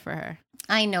be there for her.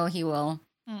 I know he will.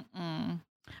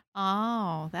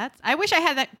 Oh, I wish I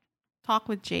had that talk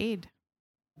with Jade.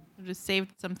 I just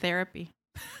saved some therapy.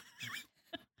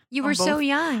 You were so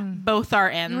young. Both our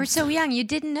ends. You were so young. You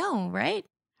didn't know, right?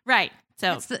 Right.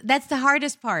 So that's the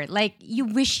hardest part. Like, you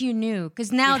wish you knew,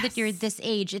 because now that you're this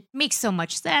age, it makes so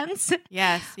much sense.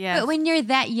 Yes. But when you're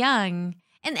that young,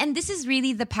 and this is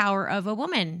really the power of a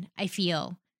woman, I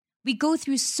feel. We go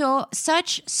through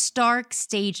such stark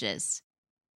stages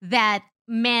that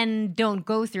men don't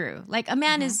go through. Like, a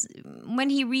man is, when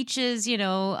he reaches,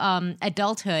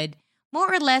 adulthood,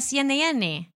 more or less, yan na yan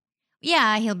eh.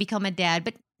 Yeah, he'll become a dad,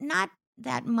 but not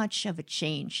that much of a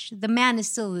change. The man is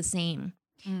still the same.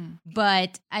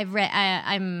 But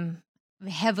I'm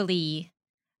heavily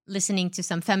listening to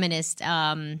some feminist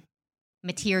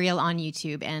material on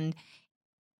YouTube, and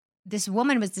this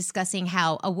woman was discussing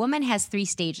how a woman has 3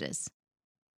 stages.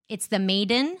 It's the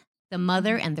maiden, the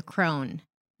mother, and the crone.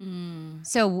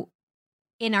 So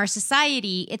in our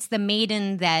society, it's the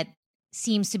maiden that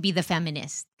seems to be the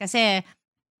feminist. Kasi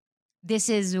this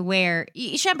is where,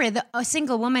 syempre, a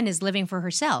single woman is living for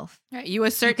herself. You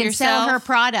assert yourself. You can sell her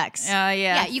products.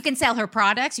 Yeah, you can sell her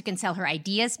products. You can sell her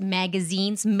ideas,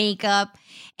 magazines, makeup.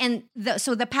 And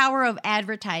so the power of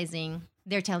advertising,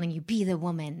 they're telling you, be the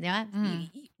woman. Yeah?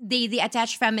 They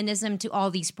attach feminism to all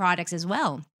these products as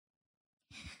well.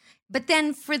 But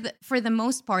then for the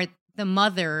most part, the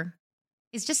mother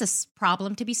is just a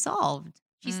problem to be solved.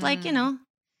 She's like,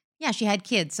 she had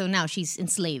kids, so now she's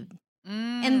enslaved.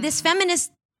 And this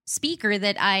feminist speaker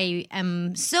that I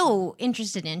am so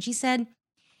interested in, she said,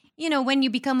 when you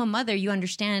become a mother, you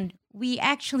understand we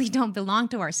actually don't belong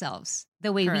to ourselves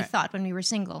the way we thought when we were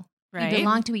single. Right. We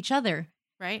belong to each other.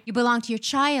 Right. You belong to your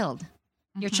child.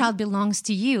 Your child belongs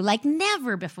to you like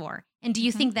never before. And do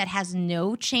you think that has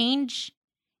no change?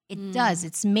 It does.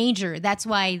 It's major. That's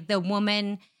why the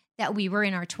woman that we were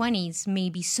in our 20s may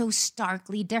be so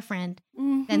starkly different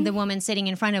than the woman sitting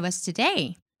in front of us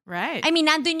today. Right. I mean,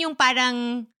 nandun yung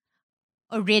parang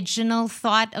original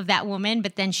thought of that woman,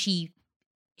 but then she's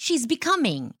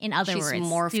becoming, in other words. She's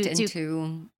morphed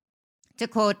into... To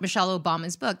quote Michelle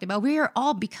Obama's book, about we are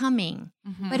all becoming.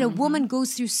 But a woman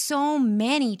goes through so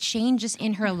many changes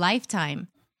in her lifetime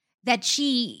that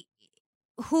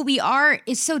who we are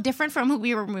is so different from who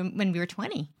we were when we were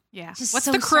 20. Yeah. Just What's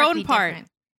so the crone part? Different.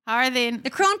 How are they?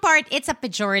 The crone part, it's a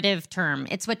pejorative term.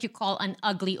 It's what you call an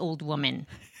ugly old woman.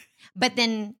 But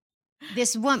then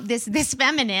this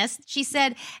feminist, she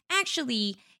said,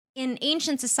 actually, in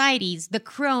ancient societies, the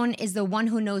crone is the one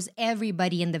who knows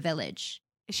everybody in the village.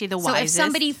 Is she the wisest? So if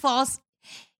somebody falls,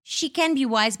 she can be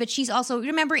wise, but she's also,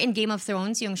 remember in Game of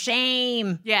Thrones, yung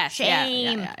shame. Yes.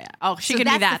 Shame. Yeah. Oh, she so can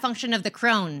that's be that. the function of the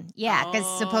crone. Yeah, because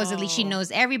supposedly she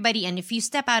knows everybody. And if you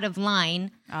step out of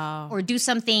line or do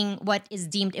something what is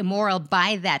deemed immoral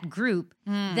by that group,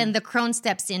 then the crone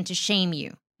steps in to shame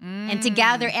you and to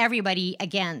gather everybody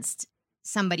against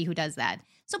somebody who does that.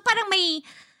 So parang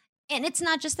and it's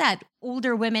not just that.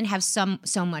 Older women have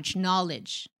so much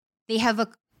knowledge. They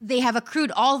have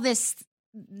accrued all this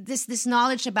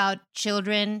knowledge about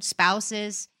children,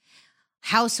 spouses,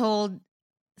 household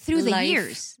through the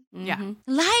years. Yeah.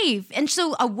 Life. And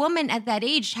so a woman at that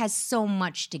age has so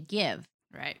much to give.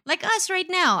 Right. Like us right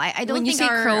now. I don't when think you say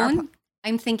crone,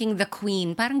 I'm thinking the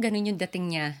queen. Parang ganun yung dating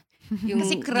niya. Yung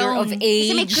kasi crone. year of age.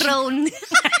 Kasi may crone.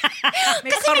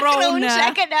 May corona.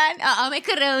 Siya kanan. Oo, may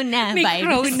corona. May vibes.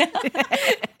 crone.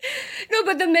 No,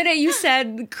 but the minute you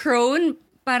said crone,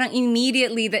 parang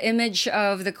immediately the image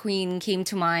of the queen came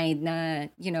to mind na,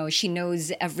 she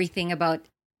knows everything about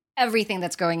everything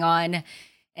that's going on.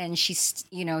 And she's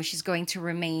going to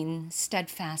remain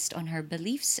steadfast on her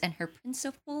beliefs and her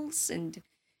principles. And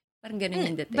parang ganun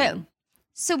yung dating. But,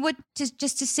 so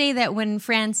just to say that when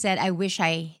Fran said, I wish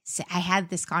I had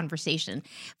this conversation,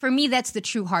 for me, that's the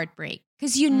true heartbreak.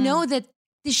 Because you know that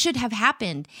this should have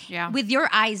happened. Yeah. With your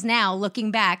eyes now,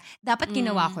 looking back, dapat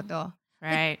ginawa ko to.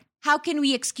 Right. But how can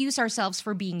we excuse ourselves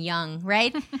for being young,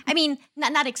 right? I mean,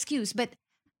 not excuse, but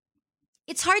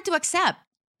it's hard to accept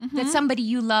that somebody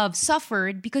you love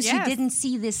suffered because you didn't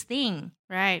see this thing.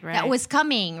 Right. That was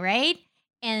coming, right?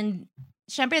 And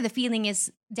syempre, the feeling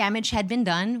is damage had been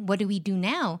done. What do we do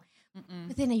now?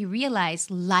 But then I realize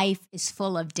life is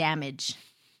full of damage.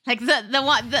 Like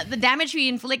the damage we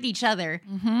inflict each other.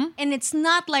 And it's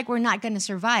not like we're not going to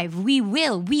survive. We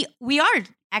will. We are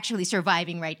actually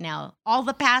surviving right now. All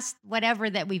the past whatever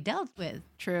that we've dealt with.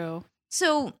 True.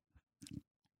 So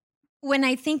when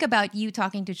I think about you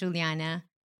talking to Juliana,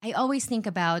 I always think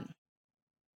about,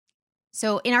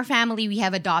 so in our family, we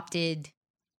have adopted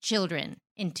children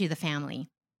into the family.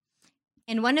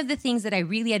 And one of the things that I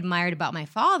really admired about my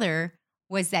father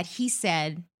was that he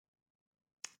said,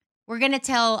 we're going to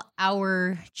tell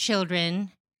our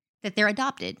children that they're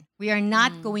adopted. We are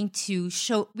not going to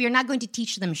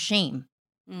teach them shame.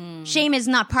 Shame is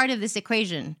not part of this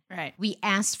equation. Right. We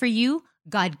asked for you,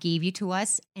 God gave you to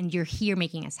us, and you're here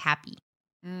making us happy.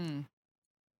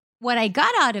 What I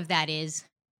got out of that is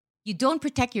you don't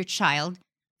protect your child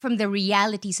from the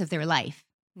realities of their life.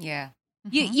 Yeah.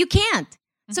 You can't.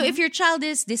 So if your child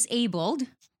is disabled,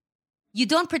 you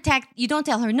don't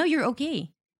tell her, no, you're okay.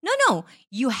 No.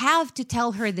 You have to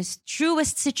tell her the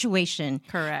truest situation.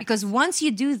 Correct. Because once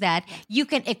you do that, you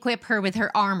can equip her with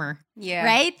her armor. Yeah.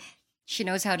 Right? She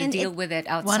knows how to deal with it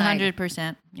outside.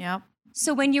 100%. Yep.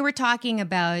 So when you were talking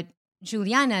about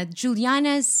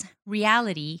Juliana's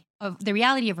reality of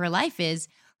her life is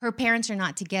her parents are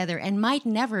not together and might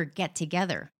never get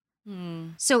together.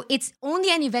 So it's only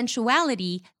an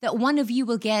eventuality that one of you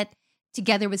will get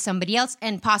together with somebody else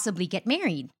and possibly get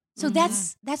married. So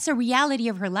that's the reality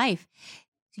of her life.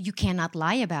 You cannot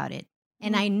lie about it.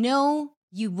 And I know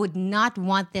you would not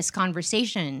want this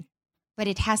conversation, but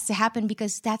it has to happen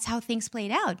because that's how things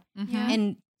played out.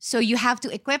 And so you have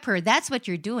to equip her. That's what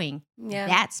you're doing. Yeah.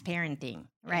 That's parenting,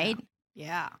 right?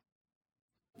 Yeah.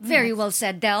 Very well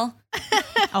said, Del.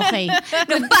 Okay.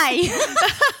 Goodbye.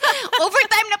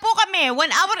 Overtime na po kami.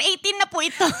 1 hour 18 na po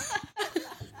ito.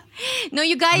 No,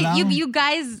 you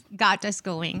guys got us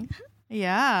going.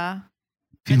 Yeah.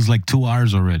 Feels like 2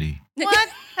 hours already. What?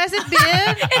 Has it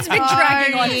been? It's been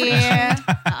dragging on.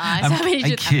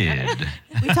 I kid.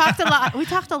 We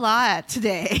talked a lot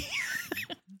today.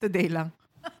 Today lang.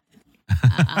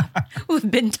 We've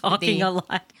been talking a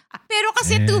lot. Pero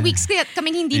kasi 2 weeks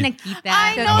kaming hindi nagkita.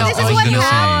 I know, this is what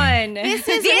happens. This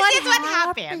is what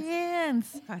happens.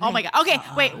 Oh my God. Okay,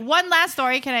 wait. One last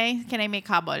story. Can I make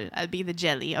habol? I'll be the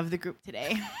jelly of the group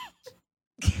today.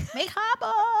 Make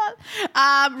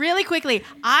habol. Really quickly,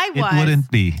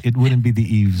 It wouldn't be the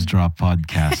Eavesdrop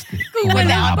podcast.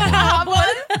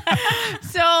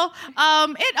 So,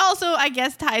 it also, I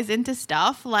guess, ties into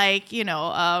stuff like,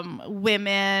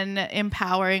 women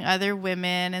empowering other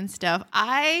women and stuff.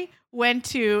 I went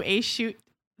to a shoot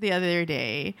the other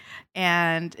day,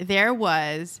 and there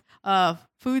was a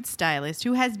food stylist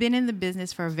who has been in the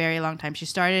business for a very long time. She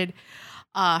started...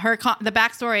 the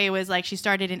backstory was like she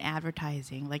started in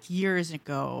advertising like years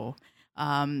ago,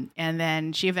 and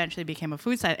then she eventually became a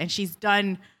food stylist, and she's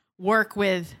done work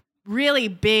with really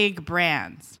big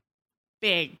brands,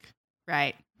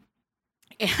 right?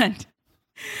 And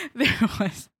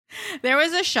there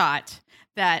was a shot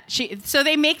that so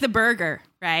they make the burger,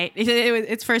 right?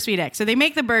 It's for Sweet X, so they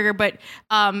make the burger, but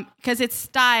because it's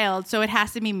styled, so it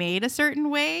has to be made a certain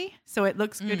way, so it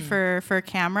looks good for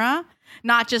camera.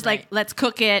 Not just like, let's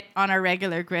cook it on our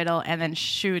regular griddle and then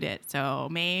shoot it. So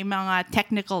may mga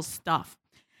technical stuff.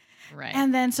 Right.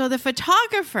 And then so the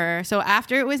photographer, so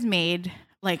after it was made,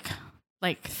 like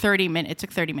 30 minutes, it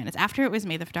took 30 minutes. After it was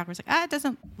made, the photographer was like, it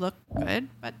doesn't look good,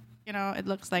 but it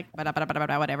looks like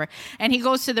whatever. And he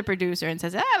goes to the producer and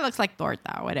says, it looks like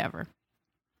torta, whatever.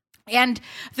 And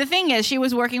the thing is, she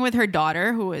was working with her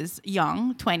daughter, who was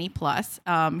young, 20 plus.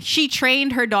 She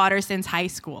trained her daughter since high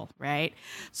school, right?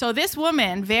 So this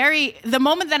woman, the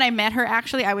moment that I met her,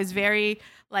 actually, I was very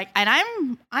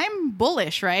and I'm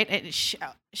bullish, right? And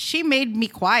she made me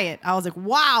quiet. I was like,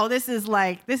 wow, this is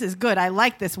good. I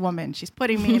like this woman. She's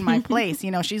putting me in my place.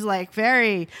 She's like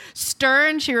very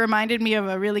stern. She reminded me of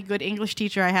a really good English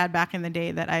teacher I had back in the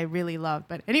day that I really loved.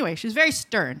 But anyway, she's very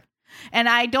stern. And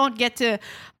I don't get to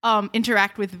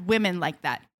interact with women like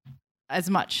that as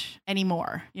much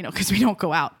anymore, because we don't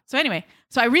go out. So anyway,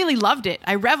 I really loved it.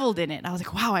 I reveled in it. I was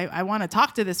like, wow, I want to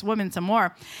talk to this woman some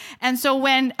more. And so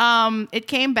when it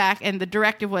came back and the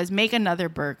directive was make another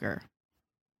burger,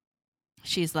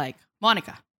 she's like,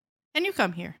 Monica, can you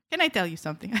come here? Can I tell you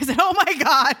something? I said, oh my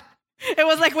God. It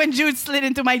was like when Jude slid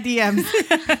into my DMs.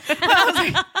 I was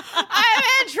like, I'm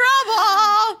in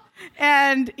trouble.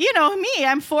 And, me,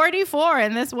 I'm 44,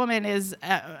 and this woman is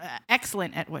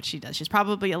excellent at what she does. She's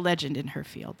probably a legend in her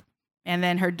field. And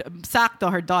then her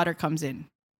daughter comes in.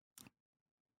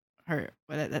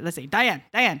 Let's say, Diane,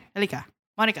 Elika,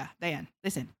 Monica, Diane,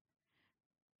 listen.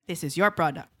 This is your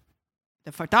product.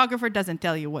 The photographer doesn't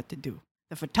tell you what to do.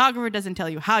 The photographer doesn't tell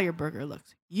you how your burger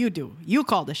looks. You do. You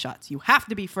call the shots. You have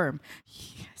to be firm.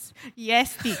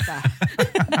 Yes, tita.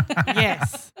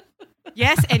 Yes.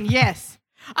 Yes and yes.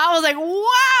 I was like,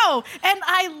 wow. And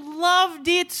I loved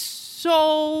it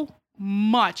so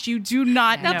much. You do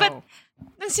not know. Dapat,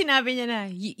 nang sinabi niya na,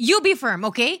 you be firm,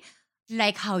 okay?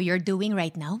 Like how you're doing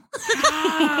right now.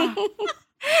 I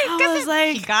was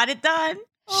like, she got it done.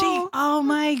 Oh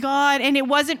my God. And it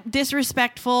wasn't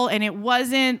disrespectful, and it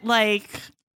wasn't like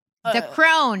the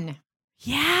crone.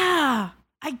 Yeah,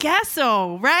 I guess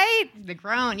so, right? The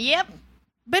crone, yep.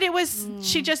 But it was,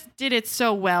 she just did it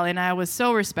so well, and I was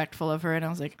so respectful of her, and I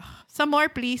was like, some more,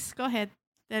 please. Go ahead.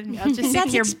 Then I'll just sit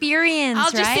That's here. Experience,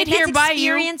 I'll just sit here by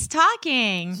you. Experience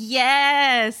talking.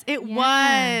 Yes, it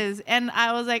was. And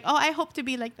I was like, I hope to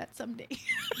be like that someday.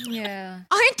 Yeah.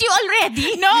 Aren't you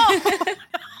already? No.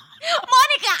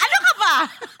 Monica, ano ka ba?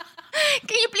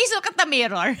 Can you please look at the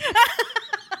mirror?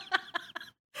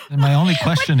 And my only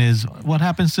question is, what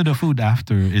happens to the food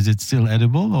after? Is it still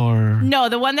edible or? No,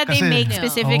 the one that they make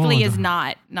specifically is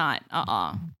the- not.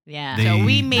 Yeah. So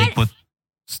we made They put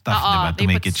stuff diba, to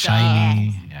make it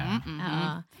shiny.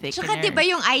 Yeah. Tsaka diba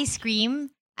yung ice cream?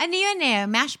 Ano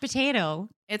yun mashed potato.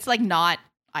 It's like not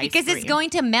ice because cream. it's going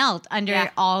to melt under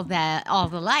all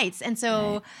the lights. And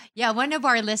so one of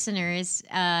our listeners,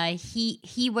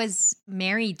 he was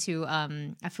married to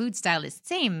a food stylist.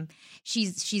 Same.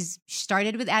 She's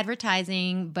started with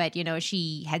advertising, but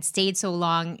she had stayed so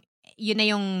long. Yun na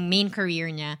yung main career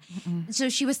niya. So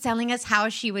she was telling us how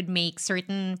she would make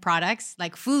certain products,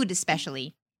 like food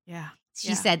especially. Yeah.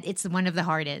 She said it's one of the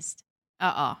hardest.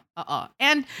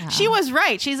 And she was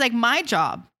right. She's like, my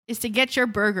job is to get your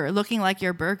burger looking like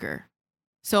your burger.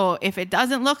 So if it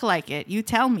doesn't look like it, you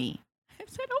tell me. I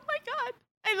said, oh my God,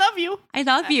 I love you. I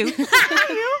love you. Thank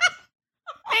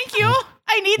you.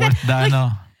 I need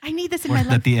that. I need this in my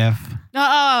life. The TF.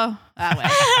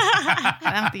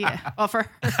 For her.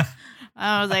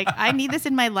 I was like, I need this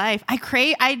in my life. At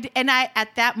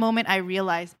that moment I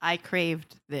realized I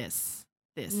craved this.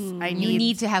 You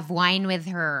need to have wine with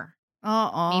her.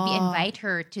 Maybe invite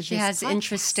her to She this has podcast.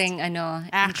 interesting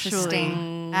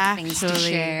things to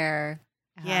share.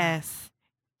 Yes.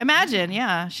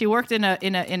 Imagine, she worked in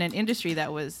an industry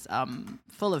that was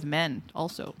full of men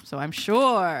also. So I'm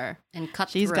sure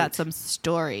she's got some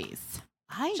stories.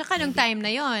 Tsaka nung time na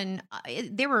yon,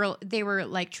 they were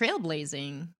like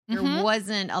trailblazing. There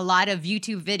wasn't a lot of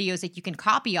YouTube videos that you can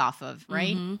copy off of,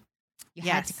 right? You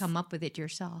had to come up with it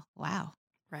yourself. Wow.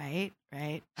 Right.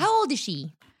 How old is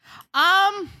she?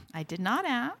 I did not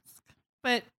ask,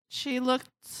 but she looked.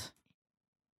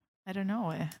 I don't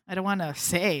know. I don't want to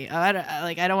say. I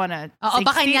don't want to.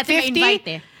 Baka hindi natin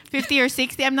ma-invite 50 or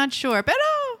 60. I'm not sure.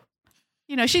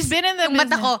 Pero, she's been in the yung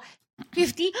mata ko,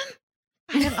 50?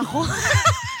 Parang ako.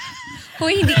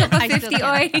 Hoy, hindi ka pa 50,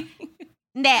 oy.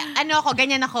 Hindi,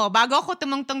 ganyan ako. Bago ako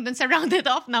tumungtong dun sa rounded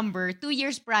off number, 2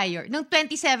 years prior. Nung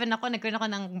 27 ako, nagkaroon ako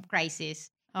ng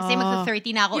crisis. Kasi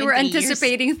magto-30 na ako You were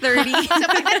anticipating 30. So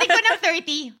pagdating ko ng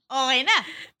 30, okay na.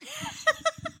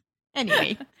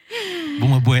 Anyway.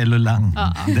 Bumubuelo lang.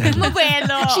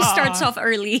 Bumubuelo. She starts off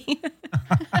early.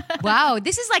 Wow,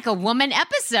 this is like a woman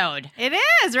episode. It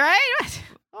is, right?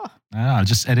 I'll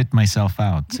just edit myself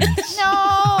out.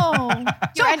 No.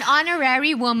 You're an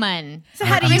honorary woman. So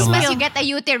how do you Christmas, feel? you get a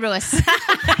uterus.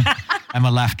 I'm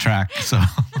a laugh track, so.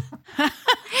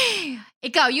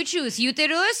 Ikaw, you choose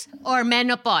uterus or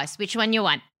menopause. Which one you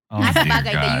want? As a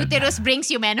bagay, the uterus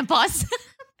brings you menopause.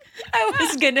 I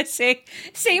was gonna say,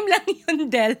 same lang yun,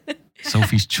 Del.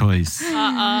 Sophie's choice.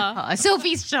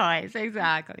 Sophie's choice,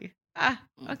 exactly.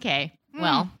 Okay,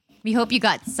 well, we hope you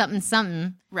got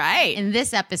something right in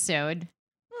this episode.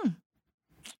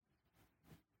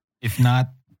 If not,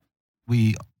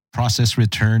 we process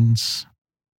returns.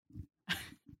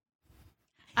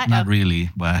 Not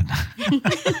really, but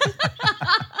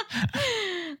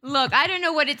look, I don't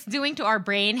know what it's doing to our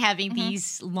brain having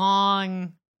these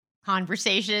long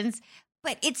conversations.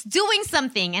 But it's doing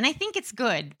something, and I think it's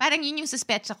good. Parang yun yung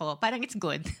suspecha ko. Parang it's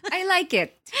good. I like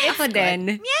it. Ako din.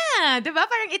 Yeah, diba?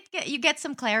 Parang you get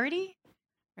some clarity.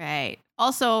 Right.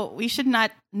 Also, we should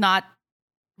not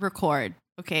record.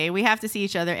 Okay, we have to see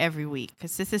each other every week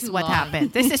because this is what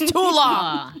happened. This is too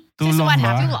long. Too long.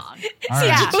 Too long.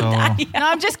 No,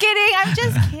 I'm just kidding.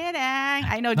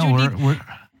 I know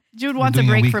Jude wants a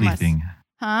break from us. Thing.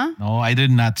 Huh? No, I did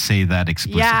not say that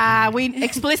explicitly. Yeah, we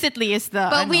explicitly is the.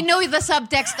 But we know the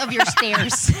subtext of your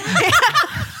stares.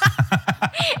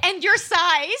 And your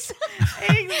size.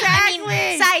 Exactly. I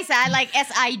mean, size, like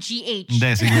SIGH.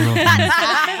 Hindi, siguro.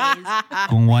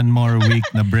 Kung one more week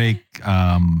na break,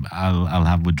 I'll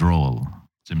have withdrawal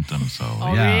symptoms. So,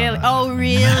 really? Oh,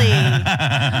 really?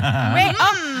 Wait,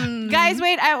 guys,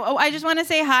 wait. I just want to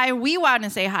say hi. We want to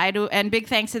say hi to, and big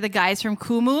thanks to the guys from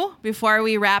Kumu before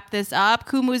we wrap this up.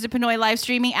 Kumu is a Pinoy live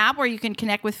streaming app where you can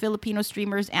connect with Filipino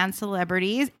streamers and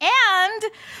celebrities. And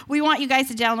we want you guys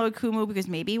to download Kumu because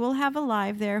maybe we'll have a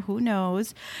live there. Who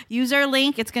knows? Use our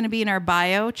link. It's going to be in our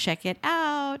bio. Check it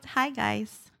out. Hi,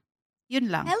 guys. Yun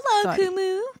lang. Hello, Sorry.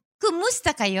 Kumu.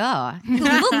 Kumusta kayo?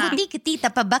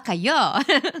 Kumukuti-kitita pa ba kayo?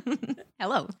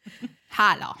 Hello.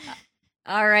 Hello.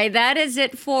 All right, that is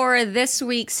it for this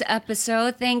week's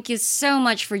episode. Thank you so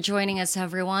much for joining us,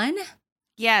 everyone.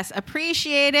 Yes,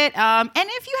 appreciate it. And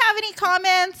if you have any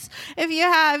comments, if you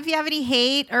have any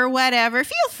hate or whatever,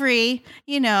 feel free.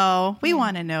 We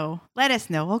want to know. Let us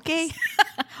know, okay?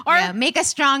 Or make us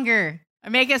stronger.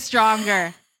 Make us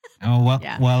stronger. While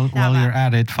you're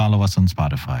at it, follow us on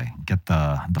Spotify. Get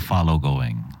the follow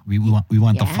going. We want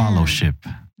the fellowship.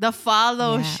 The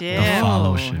fellowship. The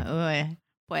fellowship.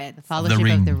 The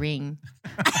fellowship of the ring.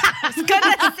 I was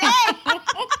gonna say.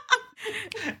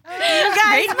 You guys,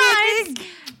 great minds.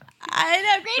 I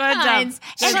know, great minds.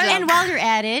 And while you're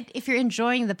at it, if you're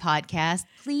enjoying the podcast,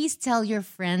 please tell your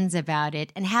friends about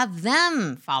it and have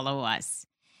them follow us.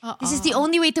 This is the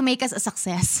only way to make us a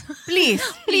success. Please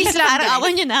lang.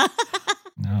 Awan nyo na.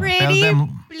 No, Ready? tell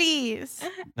them, Please.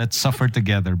 let's suffer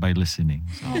together by listening.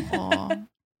 So.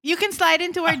 You can slide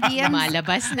into our DMs.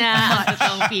 Malabas na ang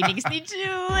totoong feelings ni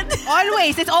Jude.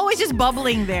 Always. It's always just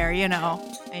bubbling there, I know.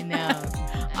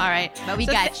 All right. But we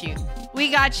got you. We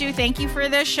got you. Thank you for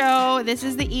the show. This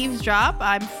is The Eavesdrop.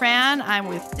 I'm Fran. I'm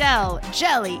with Del,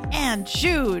 Jelly, and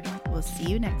Jude. We'll see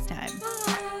you next time.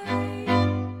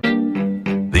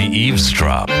 The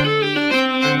Eavesdrop.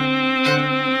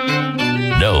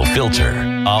 No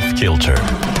filter, off kilter.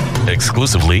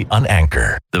 Exclusively on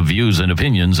Anchor. The views and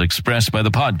opinions expressed by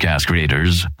the podcast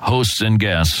creators, hosts, and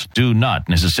guests do not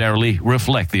necessarily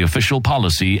reflect the official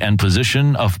policy and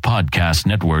position of Podcast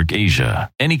Network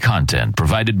Asia. Any content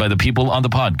provided by the people on the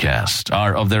podcast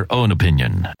are of their own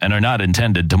opinion and are not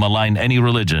intended to malign any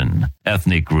religion,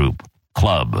 ethnic group,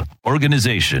 club,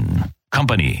 organization,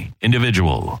 company,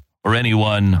 individual, or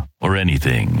anyone or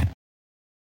anything.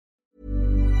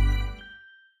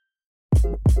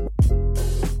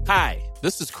 Hi,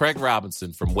 this is Craig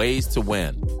Robinson from Ways to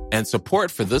Win, and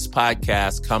support for this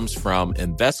podcast comes from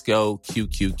Invesco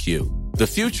QQQ. The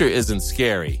future isn't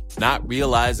scary. Not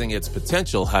realizing its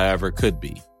potential, however, could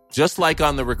be. Just like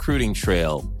on the recruiting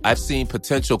trail, I've seen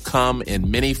potential come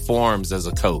in many forms as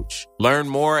a coach. Learn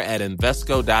more at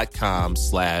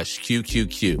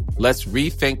Invesco.com/QQQ. Let's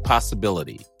rethink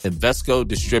possibility. Invesco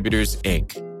Distributors,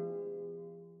 Inc.